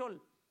 51:12,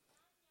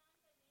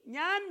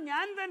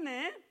 ഞാൻ തന്നെ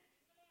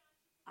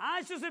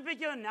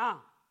ആശ്വസിപ്പിക്കുവൻ.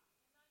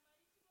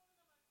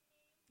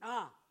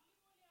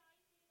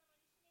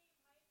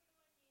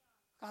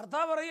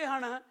 കർത്താവ്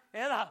പറയുകയാണ്,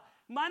 ഏതാ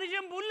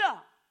മനുഷ്യൻ പുല്ല,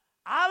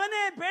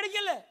 അവനെ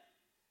പേടിക്കല്ലേ.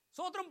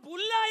 സ്തോത്രം.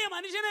 പുല്ലായ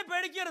മനുഷ്യനെ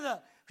പേടിക്കരുത്.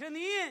 പക്ഷെ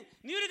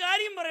നീ ഒരു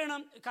കാര്യം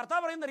പറയണം.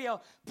 കർത്താവ് പറയുന്നറിയോ,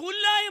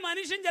 പുല്ലായ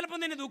മനുഷ്യൻ ചിലപ്പോൾ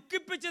നിന്നെ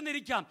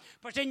ദുഃഖിപ്പിച്ചെന്നിരിക്കാം,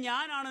 പക്ഷെ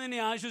ഞാനാണ് നിന്നെ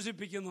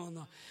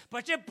ആശ്വസിപ്പിക്കുന്നതെന്ന്.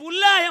 പക്ഷെ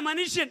പുല്ലായ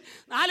മനുഷ്യൻ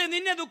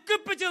നിന്നെ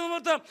ദുഃഖിപ്പിച്ച്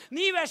നിമിത്തം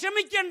നീ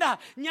വിഷമിക്കേണ്ട,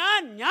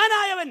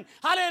 ഞാനായവൻ,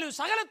 ഹല്ലേലൂയ,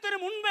 സകലത്തിന്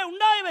മുൻപേ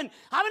ഉണ്ടായവൻ,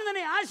 അവൻ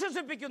നിന്നെ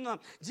ആശ്വസിപ്പിക്കുന്നു.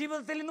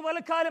 ജീവിതത്തിൽ ഇന്ന്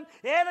പലക്കാലം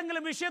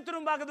ഏതെങ്കിലും വിഷയത്തിനു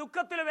മുമ്പാകെ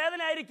ദുഃഖത്തിൽ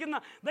വേദനയായിരിക്കുന്ന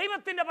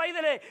ദൈവത്തിന്റെ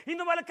പൈതലെ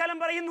ഇന്ന് പലക്കാലം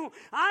പറയുന്നു,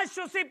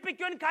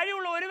 ആശ്വസിപ്പിക്കുവാൻ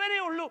കഴിവുള്ള ഒരുവനേ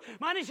ഉള്ളൂ.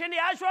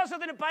 മനുഷ്യന്റെ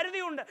ആശ്വാസത്തിന്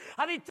പരിധിയുണ്ട്.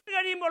 അത് ഇച്ചിരി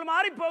കഴിയുമ്പോൾ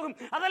മാറിപ്പോകും.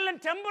 അതെല്ലാം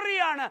ടെമ്പററി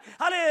ആണ്.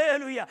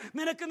 ഹല്ലേലൂയ.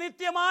 നിനക്ക്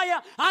നിത്യമായ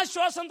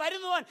ആശ്വാസം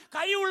തരുവാൻ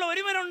കഴിവുള്ള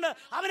ഒരുവനുണ്ട്.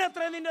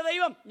 അവനത്ര നിന്റെ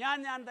ദൈവം.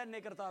 ഞാൻ തന്നെ.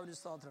 കർത്താവിന്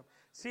സ്തോത്രം.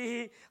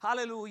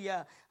 ഹല്ലേലൂയ.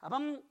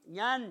 അപ്പം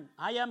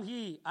ഐ ആം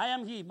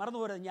ഹി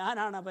മറന്നുപോരുത്,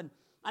 ഞാനാണ് അവൻ.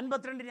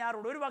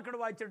 52 ഒരു വാക്കോട്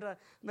വായിച്ചിട്ട്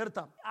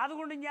നിർത്താം.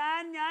 അതുകൊണ്ട്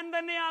ഞാൻ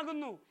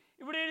തന്നെയാകുന്നു.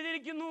 ഇവിടെ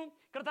എഴുതിയിരിക്കുന്നു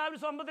കർത്താവ്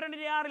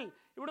 52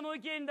 ഇവിടെ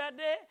നോക്കിയേ,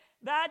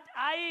 that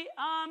I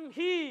am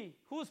he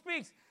who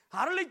speaks.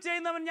 അരുളി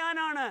ചെയ്യുന്നവൻ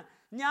ഞാനാണ്,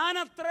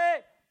 ഞാനത്രേ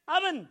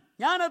അവൻ,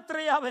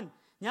 ഞാനത്രേ അവൻ,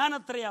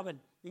 ഞാനത്രേ അവൻ.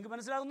 നിങ്ങൾക്ക്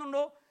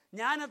മനസ്സിലാകുന്നുണ്ടോ?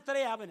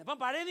 ഞാനത്രേ അവൻ. അപ്പം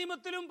പഴയ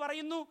നിയമത്തിലും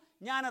പറയുന്നു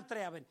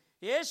ഞാനത്രേ അവൻ.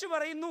 യേശു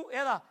പറയുന്നു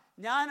ഏതാ?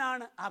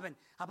 ഞാനാണ് അവൻ.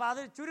 അപ്പം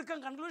അത് ചുരുക്കം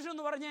കൺക്ലൂഷൻ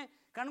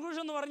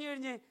എന്ന് പറഞ്ഞു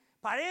കഴിഞ്ഞ്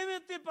പഴയ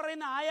നിയമത്തിൽ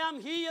പറയുന്ന I am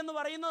he എന്ന്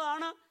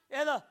പറയുന്നതാണ്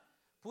ഏത്?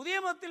 പുതിയ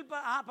നിയമത്തിൽ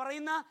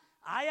പറയുന്ന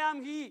I am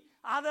he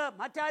അത്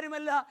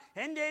മറ്റാരുമല്ല,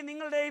 എൻ്റെയും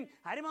നിങ്ങളുടെയും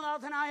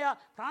അരിമനാഥനായ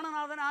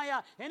പ്രാണനാഥനായ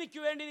എനിക്ക്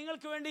വേണ്ടി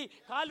നിങ്ങൾക്ക് വേണ്ടി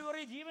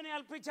കാൽവറി ജീവനെ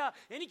അർപ്പിച്ച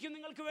എനിക്കും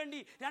നിങ്ങൾക്ക് വേണ്ടി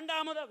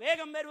രണ്ടാമത്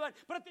വേഗം വരുവാൻ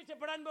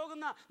പ്രത്യക്ഷപ്പെടാൻ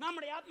പോകുന്ന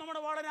നമ്മുടെ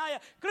ആത്മമടവാളനായ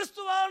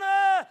ക്രിസ്തുവാണ്.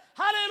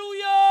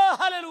 Hallelujah,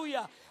 hallelujah.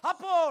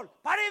 അപ്പോൾ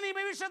പഴയ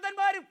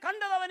നിയമവിശുദ്ധന്മാരും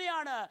കണ്ടത്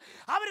അവനെയാണ്,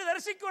 അവര്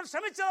ദർശിക്കുവാൻ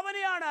ശ്രമിച്ചത്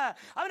അവനെയാണ്,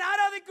 അവൻ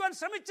ആരാധിക്കുവാൻ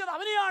ശ്രമിച്ചത്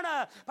അവനെയാണ്.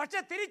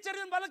 പക്ഷെ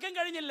തിരിച്ചറിയാൻ പലർക്കും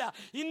കഴിഞ്ഞില്ല.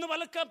 ഇന്ന്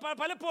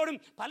പലപ്പോഴും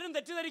പലരും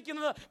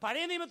തെറ്റിദ്ധരിക്കുന്നത്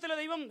പഴയ നിയമത്തിലെ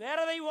ദൈവം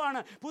വേറെ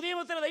ദൈവമാണ്, പുതിയ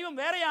നിയമത്തിലെ ദൈവം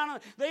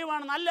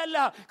ദൈവമാണ്. നല്ലല്ല.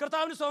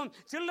 കർത്താവിന് സ്തോത്രം.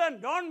 Children,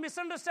 don't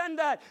misunderstand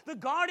that the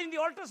God in the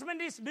Old Testament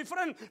is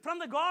different from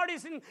the God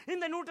is in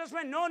the New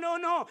Testament.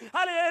 No.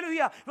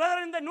 Hallelujah. Whether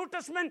in the New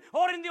Testament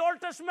or in the Old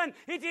Testament,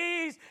 it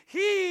is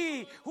He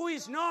who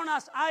is known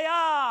as I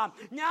am.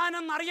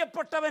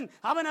 ഞാനെന്നറിയപ്പെട്ടവൻ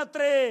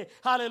അവനത്രേ.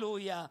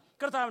 Hallelujah.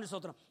 കർത്താവിന്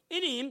സ്തോത്രം.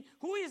 ഇനിയും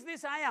who is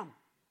this I am?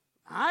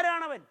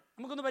 ആരാണവൻ?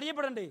 നമുക്കൊന്ന്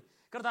പരിചയപ്പെടണ്ടേ?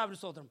 കർത്താവിന്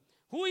സ്തോത്രം.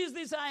 Who is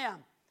this I am?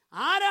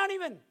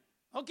 ആരാണിവൻ?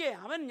 Okay,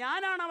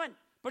 ഞാനാണവൻ.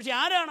 പക്ഷെ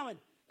ആരാണവൻ?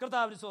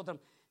 കർത്താവിന് സ്തോത്രം.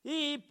 ഈ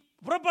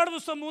പുറപ്പാട്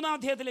പുസ്തകം 3-ാം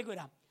അധ്യായത്തിലേക്ക്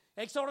വരാം.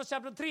 എക്സോഡസ്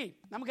ചാപ്റ്റർ 3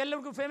 നമുക്ക്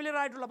എല്ലാവർക്കും ഫെമിലിയർ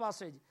ആയിട്ടുള്ള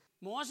പാസേജ്.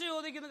 മോശ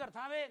ചോദിക്കുന്നു,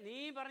 കർത്താവേ നീ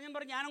പറഞ്ഞ്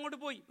ഞാൻ അങ്ങോട്ട്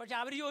പോയി. പക്ഷെ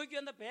അവർ ചോദിക്കും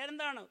എന്താ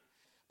പേരെന്താണ്?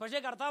 പക്ഷേ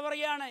കർത്താവ്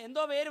പറയുകയാണ്,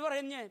 എന്തോ പേര്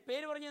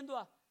പറഞ്ഞ്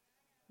എന്തുവാ?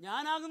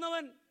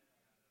 ഞാനാകുന്നവൻ,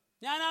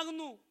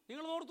 ഞാനാകുന്നു.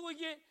 നിങ്ങൾ ഓർത്തു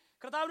നോക്കിയേ.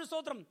 കർത്താവിന്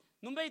സ്തോത്രം.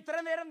 മുമ്പേ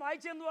ഇത്രയും നേരം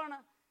വായിച്ചെന്തുവാണ്?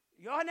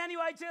 യോഹന്നാനി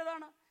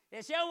വായിച്ചതാണ്,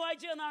 യെശയ്യാവ്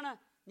വായിച്ചതെന്നാണ്.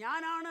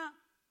 ഞാനാണ്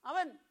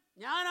അവൻ,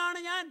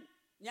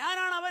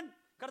 ഞാനാണ് അവൻ.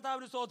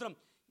 കർത്താവിന് സ്തോത്രം.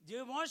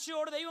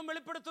 മോശയോട് ദൈവം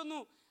വെളിപ്പെടുത്തുന്നു.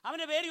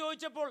 അവന്റെ പേര്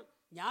ചോദിച്ചപ്പോൾ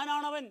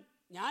ഞാനാണവൻ,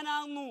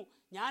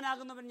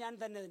 ഞാനാകുന്നവൻ ഞാൻ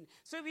തന്നെ.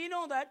 So we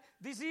know that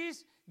this is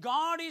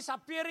God is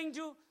appearing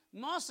to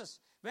Moses.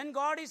 When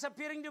God is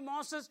appearing to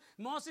Moses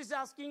is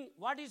asking,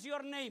 what is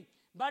your name?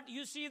 But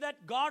you see that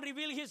God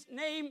revealed his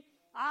name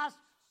as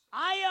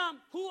I am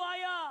who I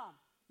am.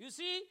 You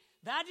see,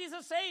 that is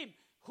the same.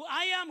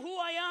 I am who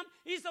I am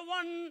is the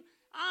one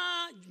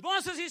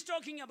Moses is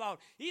talking about.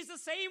 He's the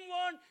same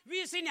one we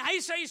see in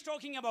Isaiah is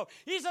talking about.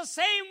 He's the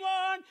same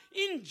one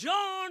in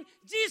John.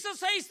 Jesus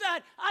says that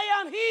I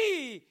am he.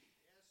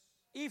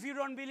 If you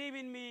don't believe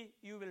in me,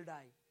 you will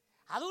die.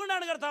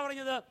 അതുകൊണ്ടാണ് കർത്താവ്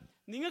പറഞ്ഞത്,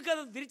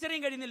 നിങ്ങൾക്കത്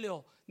തിരിച്ചറിയാൻ കഴിയുന്നില്ലയോ?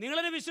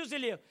 നിങ്ങളെന്നെ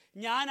വിശ്വസിച്ചില്ലയോ?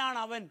 ഞാനാണ്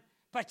അവൻ.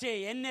 പക്ഷേ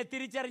എന്നെ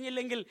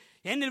തിരിച്ചറിഞ്ഞില്ലെങ്കിൽ,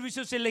 എന്നിൽ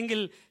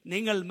വിശ്വസിച്ചില്ലെങ്കിൽ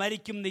നിങ്ങൾ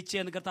മരിക്കും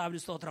നിശ്ചയം.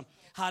 കർത്താവിന് സ്തോത്രം.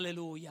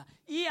 ഹല്ലേലൂയ.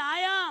 ഈ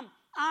ആയാം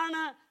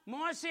ആണ്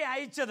മോശയെ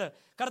അയച്ചത്.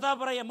 കർത്താവ്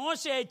പറയാ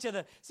മോശ അയച്ചത്.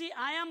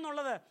 ആയാം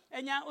എന്നുള്ളത്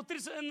ഞാൻ ഒത്തിരി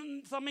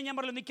സമയം ഞാൻ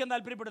പറഞ്ഞു നിൽക്കാൻ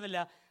താല്പര്യപ്പെടുന്നില്ല.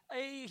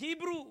 ഈ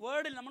ഹീബ്രു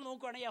വേർഡിൽ നമ്മൾ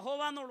നോക്കുകയാണെങ്കിൽ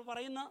യഹോവ എന്നുള്ള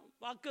പറയുന്ന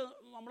വാക്ക്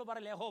നമ്മൾ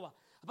പറയില്ല, യഹോവ.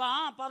 അപ്പോൾ ആ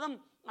പദം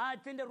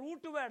അതിൻ്റെ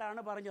റൂട്ട്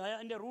വേർഡാണ് പറഞ്ഞത്.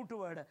 അതിൻ്റെ റൂട്ട്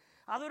വേർഡ്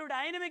അതൊരു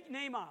ഡൈനമിക്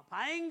നെയിമാണ്.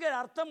 ഭയങ്കര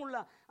അർത്ഥമുള്ള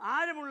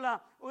ആഴമുള്ള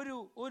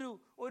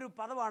ഒരു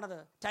പദമാണത്,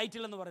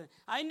 ടൈറ്റിൽ എന്ന് പറയുന്നത്.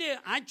 അതിൻ്റെ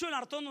ആക്ച്വൽ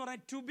അർത്ഥം എന്ന്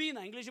പറഞ്ഞാൽ ടു ബി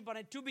എന്നാണ് ഇംഗ്ലീഷിൽ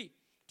പറയുന്നത്.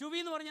 ടു ബി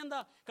എന്ന് പറഞ്ഞാൽ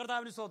എന്താ?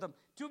 കർത്താവിന് സ്തോത്രം.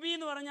 ടു ബി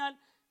എന്ന് പറഞ്ഞാൽ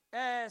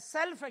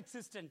സെൽഫ്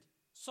എക്സിസ്റ്റൻറ്റ്,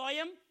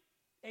 സ്വയം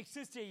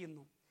എക്സിസ്റ്റ്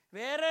ചെയ്യുന്നു.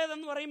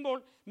 വേറേതെന്ന് പറയുമ്പോൾ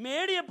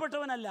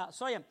മേടിയപ്പെട്ടവനല്ല,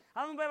 സ്വയം.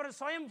 അതൊന്നും പറയും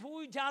സ്വയം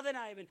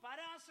ഭൂജാതനായവൻ,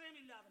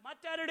 പരാശ്രയമില്ലാതെ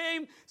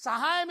മറ്റാരുടെയും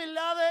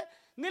സഹായമില്ലാതെ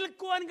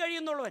നിൽക്കുവാൻ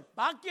കഴിയുന്നുള്ളവൻ.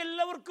 ബാക്കി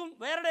എല്ലാവർക്കും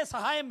വേറെ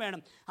സഹായം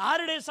വേണം,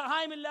 ആരുടെയും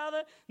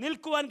സഹായമില്ലാതെ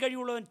നിൽക്കുവാൻ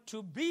കഴിയുള്ളവൻ. To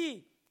be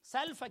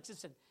self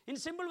existent. In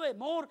simple way,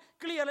 more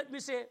clear, let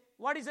me say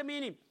what is the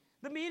meaning.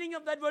 The meaning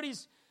of that word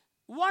is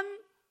one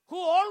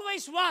who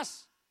always was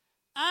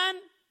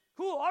and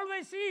who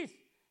always is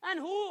and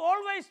who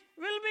always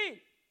will be.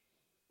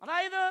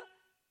 അതായത്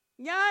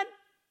ഞാൻ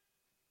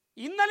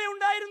ഇന്നലെ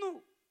ഉണ്ടായിരുന്നു,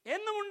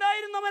 എന്നും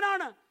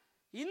ഉണ്ടായിരുന്നവനാണ്,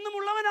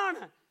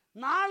 ഇന്നുമുള്ളവനാണ്,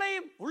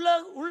 നാളെയും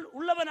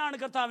ഉള്ളവനാണ്.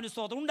 കർത്താവിന്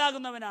സ്തോത്രം.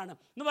 ഉണ്ടാകുന്നവനാണ്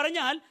എന്ന്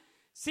പറഞ്ഞാൽ,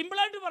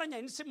 സിമ്പിളായിട്ട്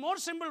പറഞ്ഞാൽ, more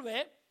simple way,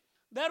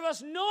 there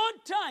was no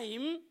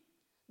time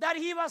that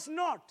he was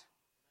not.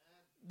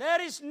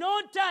 there is no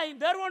time,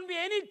 there won't be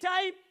any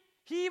time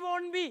he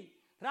won't be.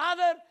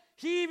 Rather,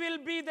 he will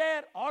be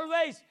there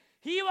always.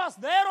 He was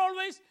there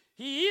always,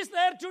 he is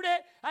there today,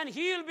 and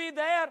he will be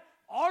there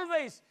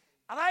always.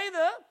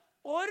 അതായത്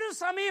ഒരു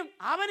സമയം,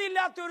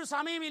 അവനില്ലാത്തൊരു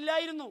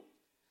സമയമില്ലായിരുന്നു.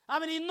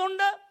 അവൻ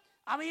ഇന്നുണ്ട്,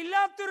 അവൻ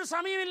ഇല്ലാത്തൊരു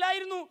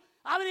സമയമില്ലായിരുന്നു,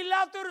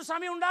 അവനില്ലാത്തൊരു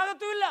സമയം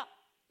ഉണ്ടാകത്തുമില്ല.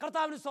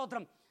 കർത്താവിന്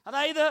സ്തോത്രം.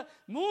 അതായത്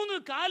 3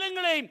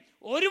 കാലങ്ങളെയും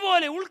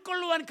ഒരുപോലെ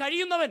ഉൾക്കൊള്ളുവാൻ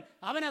കഴിയുന്നവൻ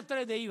അവനത്ര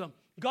ദൈവം.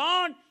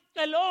 God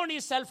alone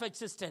is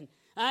self-existent,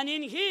 and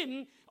in him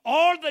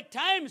all the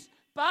times,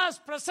 past,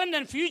 present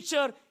and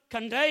future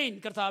contain.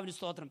 കർത്താവിന്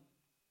സ്തോത്രം.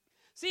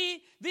 See,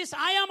 this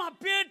I am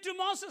appeared to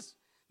Moses.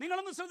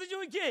 നിങ്ങളൊന്ന് ശ്രദ്ധിച്ചു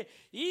നോക്കിയേ.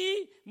 ഈ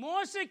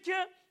മോശയ്ക്ക്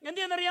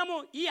എന്തെന്നറിയാമോ?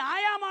 ഈ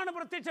ആയാമാണ്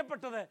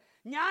പ്രത്യക്ഷപ്പെട്ടത്.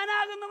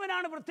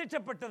 ഞാനാകുന്നവനാണ്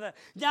പ്രത്യക്ഷപ്പെട്ടത്.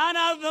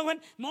 ഞാനാകുന്നവൻ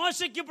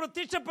മോശയ്ക്ക്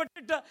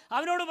പ്രത്യക്ഷപ്പെട്ടിട്ട്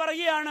അവനോട്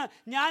പറയുകയാണ്,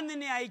 ഞാൻ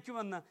നിന്നെ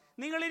അയക്കുമെന്ന്.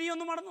 നിങ്ങൾ ഇനി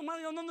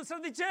ഒന്നൊന്ന്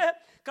ശ്രദ്ധിച്ച്.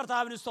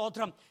 കർത്താവിന്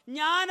സ്തോത്രം.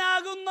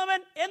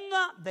 ഞാനാകുന്നവൻ എന്ന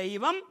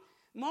ദൈവം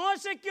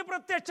മോശയ്ക്ക്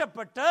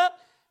പ്രത്യക്ഷപ്പെട്ട്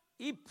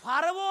ഈ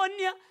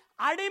ഫറവോന്യ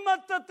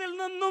അടിമത്തത്തിൽ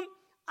നിന്നും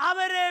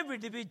അവരെ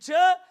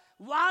വിടുവിച്ച്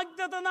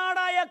വാഗ്ദത്ത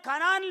നാടായ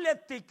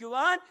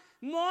കനാനിലെത്തിക്കുവാൻ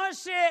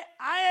മോശയെ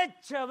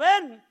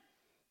അയച്ചവൻ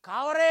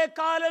കുറെ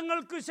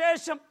കാലങ്ങൾക്ക്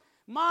ശേഷം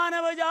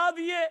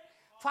മാനവജാതിയെ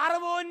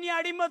ഫറവോന്യ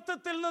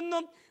അടിമത്തത്തിൽ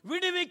നിന്നും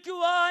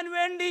വിടുവിക്കുവാൻ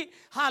വേണ്ടി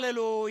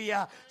ഹല്ലേലൂയ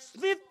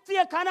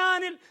നിത്യ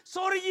കനാനിൽ,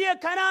 സ്വർഗീയ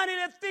കനാനിൽ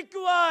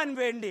എത്തിക്കുവാൻ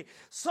വേണ്ടി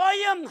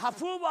സ്വയം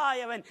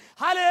ഹഫൂവായവൻ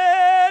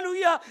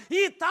ഹല്ലേലൂയ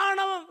ഈ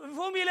താണവ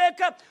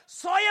ഭൂമിയിലേക്ക്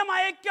സ്വയം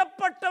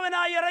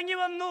അയക്കപ്പെട്ടവനായി ഇറങ്ങി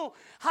വന്നു.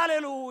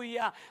 ഹല്ലേലൂയ.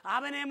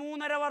 അവനെ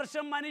 3.5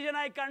 വർഷം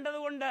മനുഷ്യനായി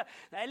കണ്ടതുകൊണ്ട്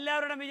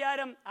എല്ലാവരുടെയും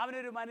വിചാരം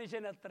അവനൊരു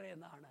മനുഷ്യൻ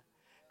എത്രയെന്നാണ്.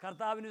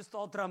 കർത്താവിന്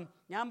സ്തോത്രം.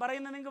 ഞാൻ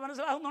പറയുന്നത് നിങ്ങൾക്ക്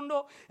മനസ്സിലാകുന്നുണ്ടോ?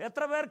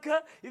 എത്ര പേർക്ക്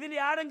ഇതിൻ്റെ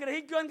ആഴം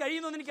ഗ്രഹിക്കുവാൻ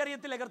കഴിയുമെന്ന്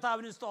എനിക്കറിയത്തില്ല.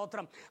 കർത്താവിന്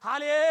സ്തോത്രം.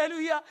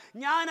 ഹല്ലേലൂയ.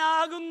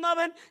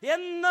 ഞാനാകുന്നവൻ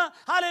എന്ന്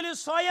ഹല്ലേലൂയ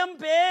സ്വയം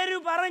പേര്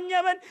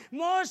പറഞ്ഞവൻ,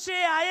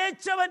 മോശയെ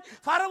അയച്ചവൻ,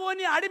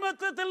 ഫറവോന്യ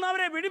അടിമത്തത്തിൽ നിന്ന്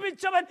അവരെ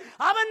വിടുവിച്ചവൻ,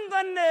 അവൻ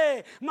തന്നെ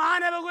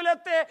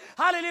മാനവകുലത്തെ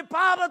ഹല്ലേലൂയ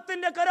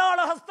പാപത്തിന്റെ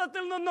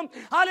കരാളഹസ്തത്തിൽ നിന്നും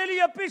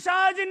ഹല്ലേലൂയ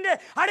പിശാചിന്റെ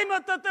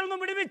അടിമത്തത്തിൽ നിന്നും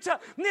വിടുവിച്ച്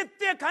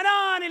നിത്യ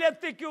കനാനിൽ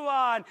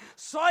എത്തിക്കുവാൻ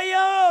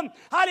സ്വയം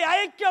ഹല്ലേലൂയ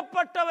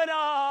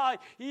അയക്കപ്പെട്ടവനായി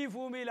ഈ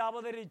ഭൂമിയിൽ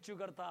അവതരിച്ചു.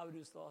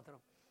 കർത്താവിന് സ്തോത്രം.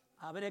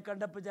 അവനെ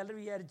കണ്ടപ്പോൾ ചിലർ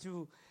വിചാരിച്ചു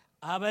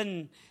അവൻ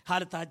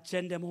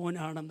അച്ഛൻ്റെ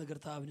മോനാണെന്ന്.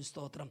 കർത്താവിന്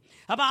സ്തോത്രം.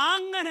 അപ്പൊ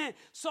അങ്ങനെ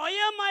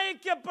സ്വയം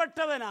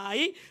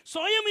അയക്കപ്പെട്ടവനായി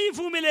സ്വയം ഈ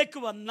ഭൂമിയിലേക്ക്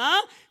വന്ന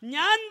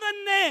ഞാൻ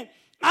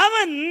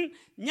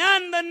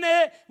തന്നെ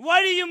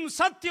വഴിയും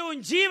സത്യവും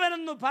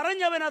ജീവനെന്ന്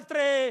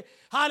പറഞ്ഞവനത്രേ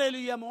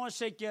ഹല്ലേലൂയ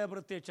മോശയ്ക്ക്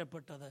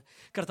പ്രത്യക്ഷപ്പെട്ടത്.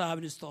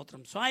 കർത്താവിന്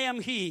സ്തോത്രം. സ്വയം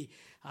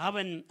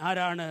അവൻ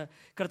ആരാണ്?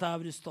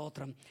 കർത്താവിന്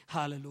സ്തോത്രം.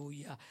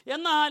 ഹല്ലേലൂയ.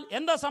 എന്നാൽ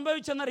എന്താ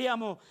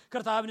സംഭവിച്ചെന്നറിയാമോ?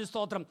 കർത്താവിന്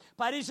സ്തോത്രം.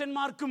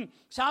 പരീശന്മാർക്കും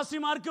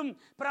ശാസ്ത്രിമാർക്കും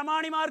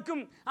പ്രമാണിമാർക്കും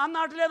ആ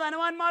നാട്ടിലെ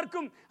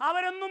ധനവാന്മാർക്കും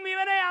അവരൊന്നും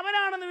ഇവനെ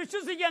അവനാണെന്ന്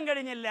വിശ്വസിക്കാൻ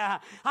കഴിഞ്ഞില്ല.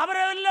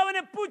 അവരെല്ലാം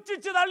അവനെ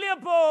പുച്ഛിച്ച്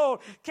തള്ളിയപ്പോൾ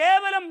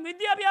കേവലം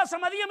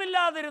വിദ്യാഭ്യാസം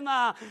അധികമില്ലാതിരുന്ന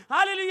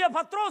ഹല്ലേലൂയ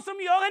പത്രോസും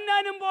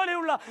യോഹന്നാനും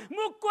പോലെയുള്ള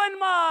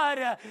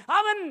മുക്കുവന്മാര്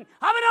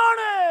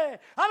അവനാണ്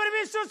അവർ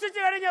വിശ്വസിച്ച്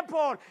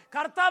കഴിഞ്ഞപ്പോൾ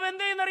കർത്താവ്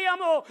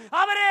എന്തെന്നറിയാമോ?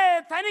 അവരെ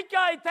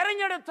തനിക്കായി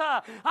തെരഞ്ഞെടുത്ത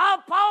ആ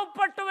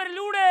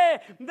പാവപ്പെട്ടവരിലൂടെ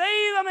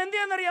ദൈവം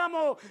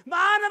എന്തെന്നറിയാമോ?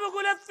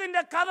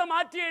 മാനവകുലത്തിന്റെ കഥ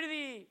മാറ്റി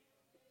എഴുതി.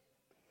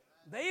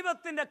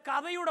 ദൈവത്തിന്റെ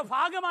കഥയുടെ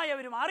ഭാഗമായി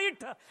അവർ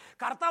മാറിയിട്ട്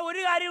കർത്താവ്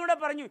ഒരു കാര്യം കൂടെ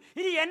പറഞ്ഞു,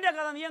 ഇനി എന്റെ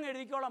കഥ നീ അങ്ങ്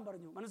എഴുതിക്കോളാൻ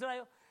പറഞ്ഞു.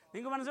 മനസ്സിലായോ?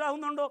 നിങ്ങൾക്ക്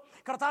മനസ്സിലാകുന്നുണ്ടോ?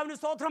 കർത്താവിന്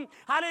സ്തോത്രം.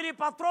 ഹല്ലേലൂയ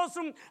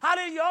പത്രോസും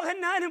ഹല്ലേലൂയ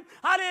യോഹന്നാനും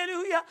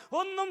ഹല്ലേലൂയ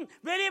ഒന്നും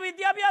വലിയ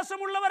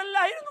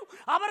വിദ്യാഭ്യാസമുള്ളവരല്ലായിരുന്നു.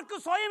 അവർക്ക്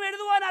സ്വയം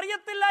എഴുതുവാൻ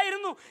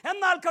അറിയത്തില്ലായിരുന്നു.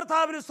 എന്നാൽ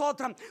കർത്താവിന്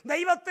സ്തോത്രം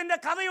ദൈവത്തിന്റെ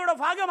കഥയുടെ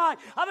ഭാഗമായി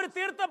അവർ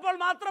തീർത്തപ്പോൾ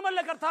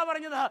മാത്രമല്ല കർത്താവ്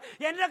പറഞ്ഞത്,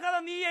 എൻ്റെ കഥ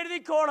നീ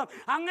എഴുതിക്കോളും.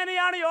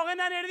 അങ്ങനെയാണ്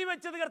യോഹന്നാൻ എഴുതി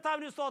വെച്ചത്.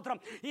 കർത്താവിന് സ്തോത്രം.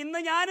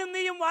 ഇന്ന് ഞാനും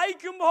നീയും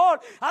വായിക്കുമ്പോൾ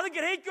അത്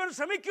ഗ്രഹിക്കാൻ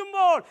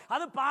ശ്രമിക്കുമ്പോൾ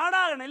അത്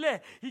പാടാകണല്ലേ?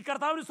 ഈ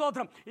കർത്താവിന്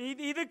സ്തോത്രം.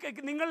 ഇത്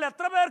നിങ്ങൾ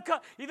എത്ര പേർക്ക്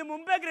ഇത്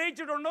മുമ്പേ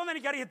ഗ്രഹിച്ചിട്ടുണ്ടോ എന്ന്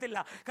എനിക്കറിയത്തില്ല.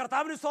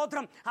 കർത്താവിന്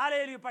സ്തോത്രം.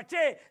 ഹല്ലേലൂയ.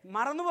 പക്ഷേ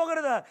മറന്നു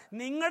പോകരുത്,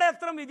 നിങ്ങളുടെ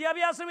അത്രയും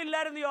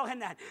വിദ്യാഭ്യാസമില്ലായിരുന്നു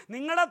യോഹന്നാൻ.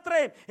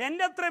 നിങ്ങളത്രയും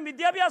എൻ്റെ അത്രയും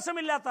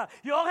വിദ്യാഭ്യാസമില്ലാത്ത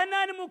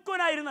യോഹന്നാൻ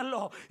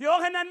മുക്കുവനായിരുന്നല്ലോ.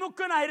 യോഹന്നാൻ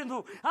മുക്കുവനായിരുന്നു.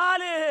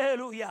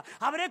 ഹല്ലേലൂയ.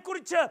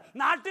 അവരെക്കുറിച്ച്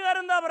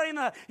നാട്ടുകാരെന്താ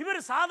പറയുന്നത്? ഇവർ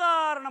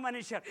സാധാരണ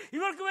മനുഷ്യർ,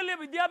 ഇവർക്ക് വലിയ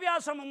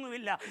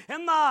വിദ്യാഭ്യാസമൊന്നുമില്ല.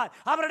 എന്നാൽ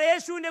അവരുടെ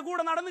യേശുവിൻ്റെ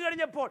കൂടെ നടന്നു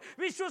കഴിഞ്ഞപ്പോൾ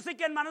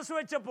വിശ്വസിക്കാൻ മനസ്സ്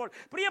വെച്ചപ്പോൾ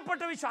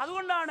പ്രിയപ്പെട്ട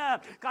അതുകൊണ്ടാണ്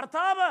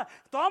കർത്താവ്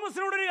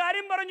തോമസിനോടൊരു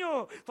കാര്യം പറഞ്ഞു,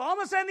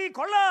 തോമസേ നീ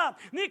കൊള്ളാം,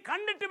 നീ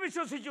കണ്ടിട്ട്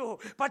വിശ്വസിച്ചു.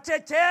 പക്ഷേ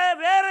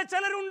വേറെ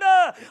ചിലരുണ്ട്,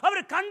 അവർ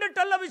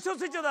കണ്ടിട്ടല്ല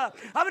വിശ്വസിച്ചത്,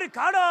 അവർ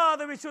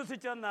കാണാതെ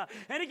വിശ്വസിച്ചെന്ന്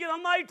എനിക്ക്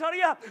നന്നായിട്ട്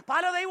അറിയാം.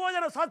 പല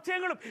ദൈവവചന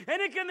സത്യങ്ങളും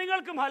എനിക്ക്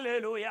നിങ്ങൾക്കും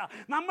ഹല്ലേലൂയ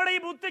നമ്മുടെ ഈ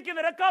ബുദ്ധിക്ക്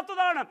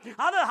നിരക്കാത്തതാണ്.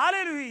 അത്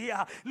ഹല്ലേലൂയ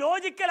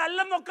ലോജിക്കൽ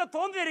അല്ലെന്നൊക്കെ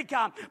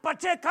തോന്നിയിരിക്കാം.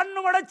 പക്ഷേ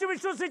കണ്ണുമടച്ച്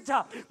വിശ്വസിച്ച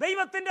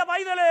ദൈവത്തിന്റെ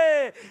പൈതലേ,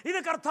 ഇത്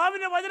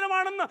കർത്താവിന്റെ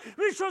വചനമാണെന്ന്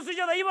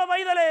വിശ്വസിച്ച ദൈവ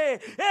പൈതലേ,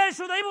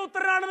 യേശു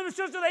ദൈവപുത്രനാണെന്ന്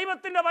വിശ്വസിച്ച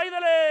ദൈവത്തിന്റെ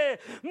പൈതലേ,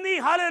 നീ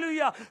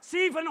ഹല്ലേലൂയ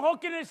സ്റ്റീഫൻ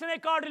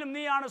ഹോക്കിൻസിനെക്കാട്ടിലും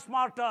നീയാണ്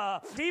സ്മാർട്ട്.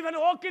 സ്റ്റീഫൻ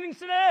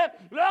ഹോക്കിൻസിനെ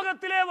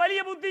ലോകത്തിലെ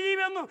വലിയ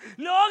ബുദ്ധിജീവി എന്ന്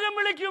ലോകം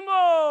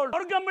വിളിക്കുമ്പോൾ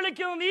സ്വർഗം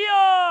വിളിക്കുന്നത്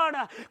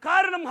നീയാണ്.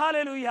 കാരണം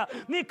ഹല്ലേലൂയ,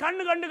 നീ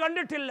കണ്ണ് കണ്ട്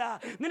കണ്ടിട്ടില്ല,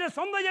 നിന്റെ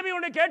സ്വന്തം ചെവി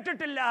കൊണ്ട്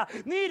കേട്ടിട്ടില്ല,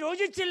 നീ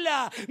രുചിച്ചില്ല,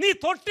 നീ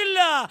തൊട്ടില്ല,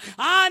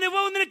 ആ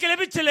അനുഭവം നിനക്ക്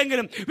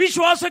ലഭിച്ചില്ലെങ്കിലും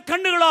വിശ്വാസ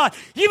കണ്ണുകളാൽ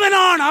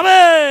ഇവനാണ്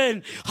അവൻ.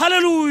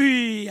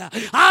 ഹല്ലേലൂയ.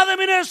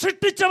 ആദമിനെ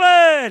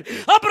സൃഷ്ടിച്ചവൻ,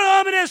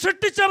 അബ്രഹാമിനെ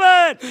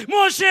സൃഷ്ടിച്ചവൻ,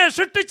 മോശയെ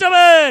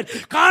സൃഷ്ടിച്ചവൻ,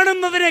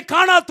 കാണുന്നതിനെ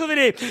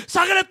കാണാത്തതിനെ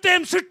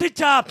സകലത്തെയും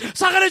സൃഷ്ടിച്ച,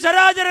 സകല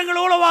ചരാചരങ്ങൾ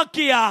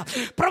ഉളവാക്കിയ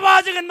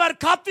പ്രവാചകന്മാർ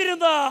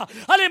കാത്തിരുന്ന,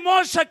 അല്ലെ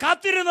മോശ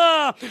കാത്തിരുന്ന,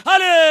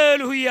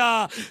 ഹല്ലേലൂയ,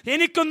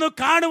 എനിക്കൊന്ന്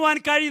കാണുവാൻ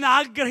കഴിയുന്ന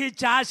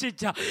ആഗ്രഹിച്ച്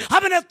ആശിച്ച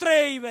അവനത്രേ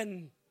ഇവൻ.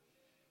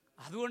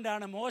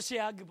 അതുകൊണ്ടാണ് മോശ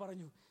ആഗ്യ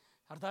പറഞ്ഞു,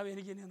 കർത്താവ്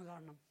എനിക്ക് ഇനി ഒന്ന്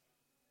കാണണം.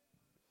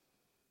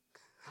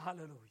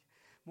 ഹല്ലേലൂയ.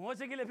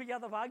 മോശയ്ക്ക്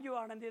ലഭിക്കാത്ത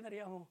ഭാഗ്യമാണ്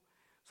എന്തെന്നറിയാമോ?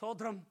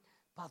 സ്വോത്രം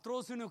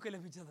പത്രോസിനൊക്കെ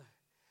ലഭിച്ചത്.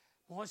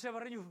 മോശ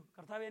പറഞ്ഞു,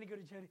 കർത്താവ്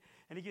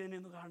എനിക്ക് ഇതിനെ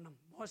ഒന്ന് കാണണം.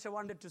 മോശ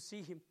wanted to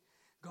see him,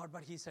 God,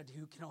 but he said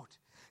you cannot.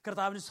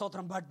 കർത്താവിന്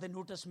സ്തോത്രം. But the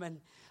New Testament,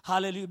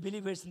 hallelujah,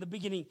 believers in the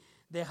beginning,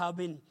 they have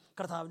been,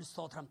 കർത്താവിന്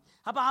സ്തോത്രം.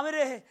 അപ്പോൾ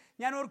അവരെ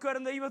ഞാൻ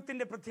ഓർക്കുവായിരുന്നു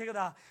ദൈവത്തിൻ്റെ പ്രത്യേകത.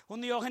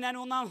 ഒന്ന് യോഹന്നാൻ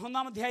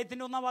ഒന്നാം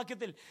അധ്യായത്തിൻ്റെ 1-ാം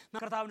വാക്യത്തിൽ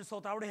കർത്താവിന്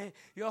സ്തോത്രം. അവിടെ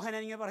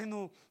യോഹന്നാൻ ഇങ്ങനെ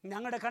പറയുന്നു,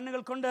 ഞങ്ങളുടെ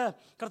കണ്ണുകൾ കൊണ്ട്,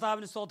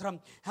 കർത്താവിന് സ്തോത്രം,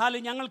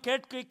 ഞങ്ങൾ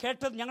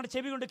കേട്ടത്, ഞങ്ങളുടെ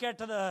ചെവി കൊണ്ട്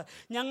കേട്ടത്,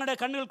 ഞങ്ങളുടെ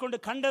കണ്ണുകൾ കൊണ്ട്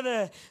കണ്ടത്,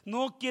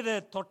 നോക്കിയത്,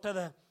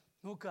 തൊട്ടത്.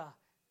 നോക്കുക,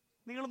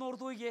 നിങ്ങളൊന്ന്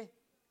ഓർത്തു നോക്കിയേ.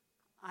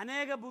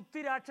 അനേക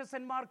ബുദ്ധി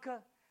രാക്ഷസന്മാർക്ക്,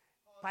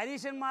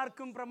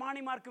 പരീശന്മാർക്കും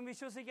പ്രമാണിമാർക്കും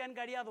വിശ്വസിക്കാൻ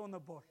കഴിയാതെ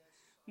വന്നപ്പോൾ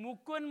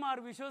മുക്കുവന്മാർ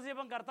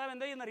വിശ്വസിച്ചപ്പം കർത്താവ്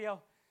എന്താ ചെയ്യുന്നറിയോ?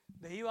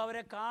 ദൈവം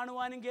അവരെ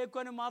കാണുവാനും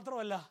കേൾക്കുവാനും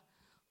മാത്രമല്ല,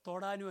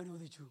 തൊടാനും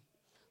അനുവദിച്ചു.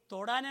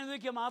 തൊടാൻ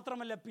അനുവദിക്കുക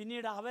മാത്രമല്ല,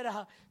 പിന്നീട് അവരാ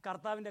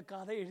കർത്താവിൻ്റെ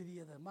കഥ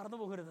എഴുതിയത്. മറന്നു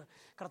പോകരുത്.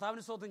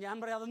 കർത്താവിന് സ്തോത്രം. ഞാൻ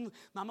പറയാം, അതൊന്നും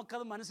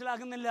നമുക്കത്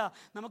മനസ്സിലാകുന്നില്ല,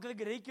 നമുക്കത്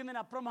ഗ്രഹിക്കുന്നതിന്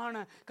അപ്പുറമാണ്.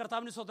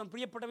 കർത്താവിന് സ്തോത്രം.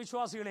 പ്രിയപ്പെട്ട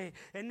വിശ്വാസികളെ,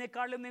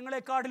 എന്നെക്കാളിലും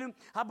നിങ്ങളെക്കാളിലും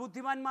ആ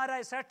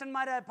ബുദ്ധിമാന്മാരായ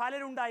ശ്രേഷ്ഠന്മാരായ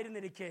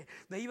പലരുണ്ടായിരുന്നിരിക്കെ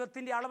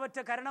ദൈവത്തിൻ്റെ അളവറ്റ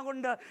കരുണ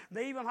കൊണ്ട്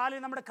ദൈവം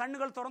നമ്മുടെ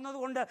കണ്ണുകൾ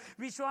തുറന്നതുകൊണ്ട്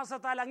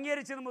വിശ്വാസത്താൽ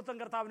അംഗീകരിച്ചത് മൊത്തം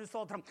കർത്താവിന്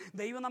സ്തോത്രം.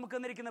 ദൈവം നമുക്ക്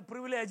തന്നിരിക്കുന്ന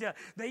പ്രിവിലേജ്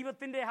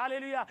ദൈവത്തിൻ്റെ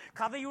ഹല്ലേലൂയ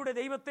കഥയുടെ,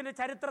 ദൈവത്തിൻ്റെ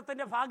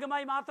ചരിത്രത്തിൻ്റെ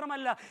ഭാഗമായി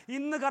മാത്രമല്ല,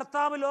 ഇന്ന്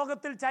കർത്താവ്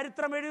ലോകത്തിൽ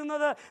ചരിത്രം എഴുതുന്നത്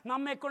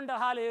നമ്മെ കൊണ്ട്.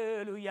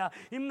 ഹല്ലേലൂയ.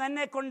 ഇന്ന്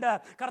എന്നെ കൊണ്ട്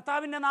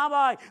കർത്താവിൻ്റെ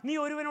നാവായി നീ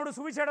ഒരുവനോട്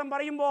സുവിശേഷം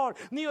പറയുമ്പോൾ,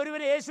 നീ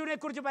ഒരുവനെ യേശുവിനെ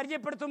കുറിച്ച്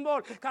പരിചയപ്പെടുത്തുമ്പോൾ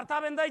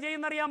കർത്താവ് എന്താ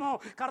ചെയ്യുന്നറിയാമോ?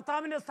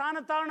 കർത്താവിൻ്റെ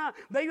സ്ഥാനത്താണ്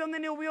ദൈവം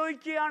നിന്നെ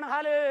ഉപയോഗിക്കുകയാണ്.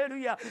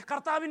 ഹല്ലേലൂയ.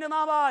 കർത്താവിൻ്റെ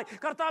നാവായി,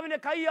 കർത്താവിൻ്റെ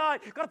കൈയായി,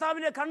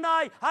 കർത്താവിൻ്റെ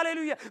കണ്ണായി,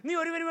 ഹല്ലേലൂയ, നീ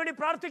ഒരുവന് വേണ്ടി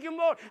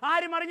പ്രാർത്ഥിക്കുമ്പോൾ,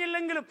 ആരും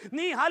അറിഞ്ഞില്ലെങ്കിലും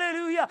നീ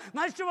ഹല്ലേലൂയ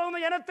നശിച്ചു പോകുന്ന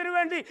ജനത്തിന്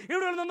വേണ്ടി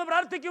ഇവിടെ നിന്ന്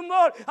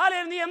പ്രാർത്ഥിക്കുമ്പോൾ,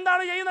 ഹല്ലേലൂയ, നീ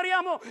എന്താണ്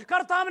ചെയ്യുന്നറിയാമോ?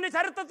 കർത്താവിൻ്റെ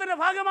ചരിത്രത്തിന്റെ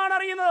ഭാഗമാണ്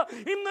അറിയുന്നത്.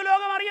 ഇന്ന്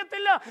ലോകം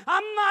അറിയത്തില്ല,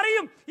 അന്ന്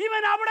അറിയും.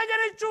 ഇവൻ അവിടെ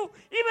ജനിച്ചു,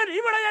 ഇവൻ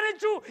ഇവിടെ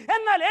ജനിച്ചു,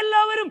 എന്നാൽ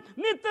എല്ലാവരും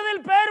നിത്യതയിൽ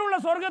പേരുള്ള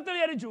സ്വർഗത്തിൽ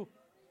ജനിച്ചു.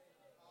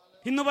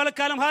 ഇന്ന്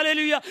പലക്കാലം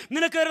ഹല്ലേലൂയ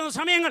നിനക്ക് തരുന്ന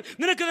സമയങ്ങൾ,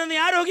 നിനക്ക് തരുന്ന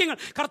ആരോഗ്യങ്ങൾ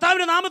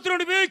കർത്താവിന്റെ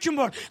നാമത്തിനോട്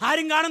ഉപയോഗിക്കുമ്പോൾ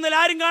ആരും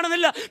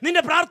കാണുന്നില്ല.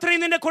 നിന്റെ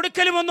പ്രാർത്ഥനയും നിന്റെ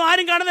കൊടുക്കലും ഒന്നും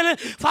ആരും കാണുന്നില്ല.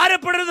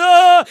 ഭാരപ്പെടരുത്.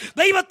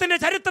 ദൈവത്തിന്റെ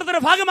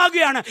ചരിത്രത്തിന്റെ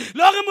ഭാഗമാകുകയാണ്.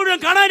 ലോകം മുഴുവൻ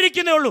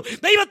കാണാനിരിക്കുന്നേ ഉള്ളൂ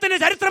ദൈവത്തിന്റെ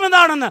ചരിത്രം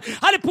എന്താണെന്ന്.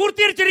 അത്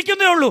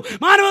പൂർത്തീകരിച്ചിരിക്കുന്നേ ഉള്ളൂ.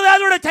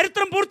 മാനവതായുടെ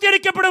ചരിത്രം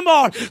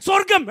പൂർത്തീകരിക്കപ്പെടുമ്പോൾ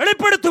സ്വർഗം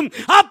വെളിപ്പെടുത്തും.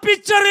 ആ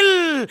പിക്ചറിൽ,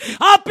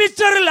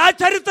 ആ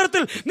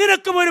ചരിത്രത്തിൽ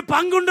നിനക്കും ഒരു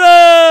പങ്കുണ്ട്.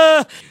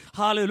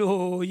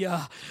 ഹല്ലേലൂയ.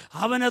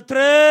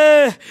 അവനത്രേ.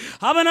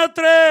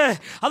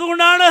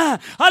 അതുകൊണ്ടാണ്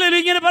ഹല്ലേലൂയ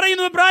ഇങ്ങനെ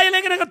പറയുന്നു എബ്രായ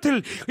ലേഖനത്തിൽ,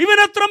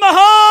 ഇവനത്ര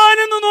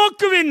മഹാനെന്ന്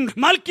നോക്കുവിൻ.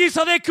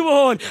 മൽക്കീസദേക്ക്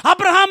പോൽ,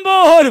 അബ്രഹാം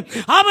പോലും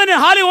അവന്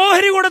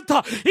ഓഹരി കൊടുത്ത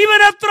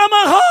ഇവനത്ര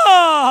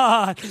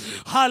മഹാൻ.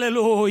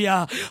 ഹല്ലേലൂയ.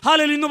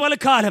 ഇന്ന്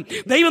പലക്കാലം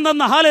ദൈവം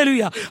തന്ന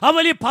ഹല്ലേലൂയ ആ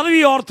വലിയ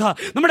പദവി ഓർത്ത്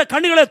നമ്മുടെ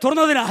കണ്ണുകളെ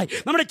തുറന്നതിനായി,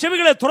 നമ്മുടെ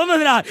ചെവികളെ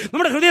തുറന്നതിനായി,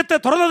 നമ്മുടെ ഹൃദയത്തെ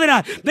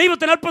തുറന്നതിനായി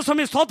ദൈവത്തിന്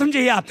അല്പസമയം സ്തോത്രം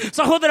ചെയ്യാം.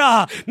 സഹോദര,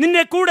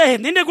 നിന്റെ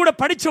കൂടെ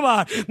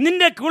പഠിച്ചവർ,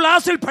 നിന്റെ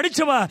ക്ലാസ്സിൽ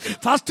പഠിച്ചവർ,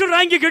 ഫസ്റ്റ്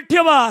റാങ്ക്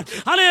കിട്ടിയവർ,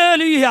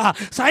 ഹല്ലേലൂയ,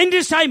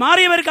 സയന്റിസ്റ്റായി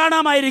മാറിയവർ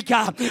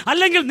കാണാമായിരിക്കാം.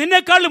 അല്ലെങ്കിൽ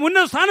നിന്നെക്കാളും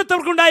ഉന്നത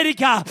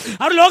സ്ഥാനത്തവർക്കുണ്ടായിരിക്കാം.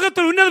 അവർ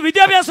ലോകത്തിൽ ഉന്നത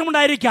വിദ്യാഭ്യാസം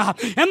ഉണ്ടായിരിക്കാം.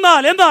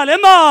 എന്നാൽ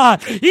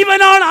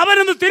ഇവനാണ്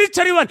അവനെന്ന്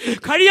തിരിച്ചറിയുവാൻ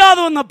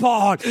കഴിയാതെ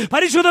വന്നപ്പോൾ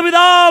പരിശുദ്ധ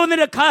പിതാവ്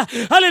നിന്റെ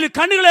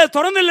കണ്ണുകളെ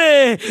തുറന്നില്ലേ?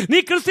 നീ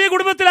ക്രിസ്തീയ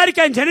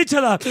കുടുംബത്തിലായിരിക്കാൻ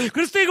ജനിച്ചത്.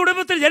 ക്രിസ്തീയ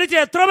കുടുംബത്തിൽ ജനിച്ച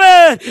എത്ര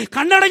പേർ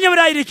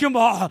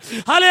കണ്ണടഞ്ഞവരായിരിക്കുമ്പോ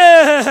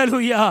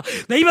ഹല്ലേലൂയ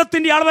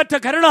ദൈവത്തിന്റെ അളവറ്റ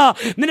കരുണ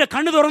നിന്റെ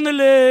കണ്ണു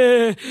തുറന്നില്ലേ?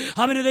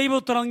 അവന്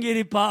ദൈവോത്തരം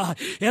അംഗീകരിപ്പാൻ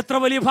എത്ര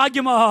വലിയ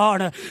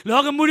ഭാഗ്യമാണ്.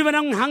 ലോകം മുഴുവൻ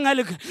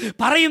അങ്ങനെ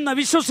പറയുന്ന,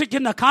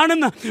 വിശ്വസിക്കുന്ന,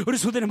 കാണുന്ന ഒരു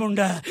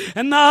സുദിനമുണ്ട്.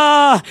 എന്നാ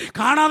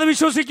കാണാതെ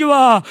വിശ്വസിക്കുക.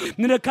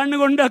 നിന്റെ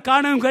കണ്ണുകൊണ്ട്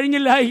കാണാൻ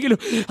കഴിഞ്ഞില്ല എങ്കിലും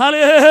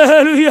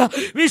ഹല്ലേലൂയ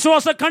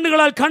വിശ്വാസ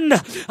കണ്ണുകളാൽ കണ്ട്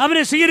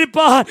അവനെ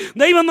സ്വീകരിപ്പാൻ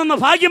ദൈവം തന്ന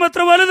ഭാഗ്യം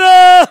എത്ര വലുത്.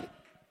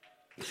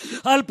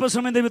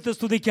 അല്പസമയം ദൈവത്തെ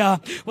സ്തുതിക്കാം,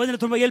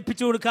 വചനത്തുമ്പ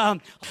ഏൽപ്പിച്ചു കൊടുക്കാം.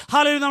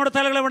 ഹല്ലേലൂയ. നമ്മുടെ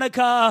തലകളെ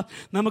വണക്കാം,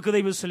 നമുക്ക്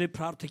ദൈവത്തിൽ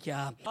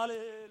പ്രാർത്ഥിക്കാം.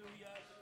 ഹല്ലേലൂയ.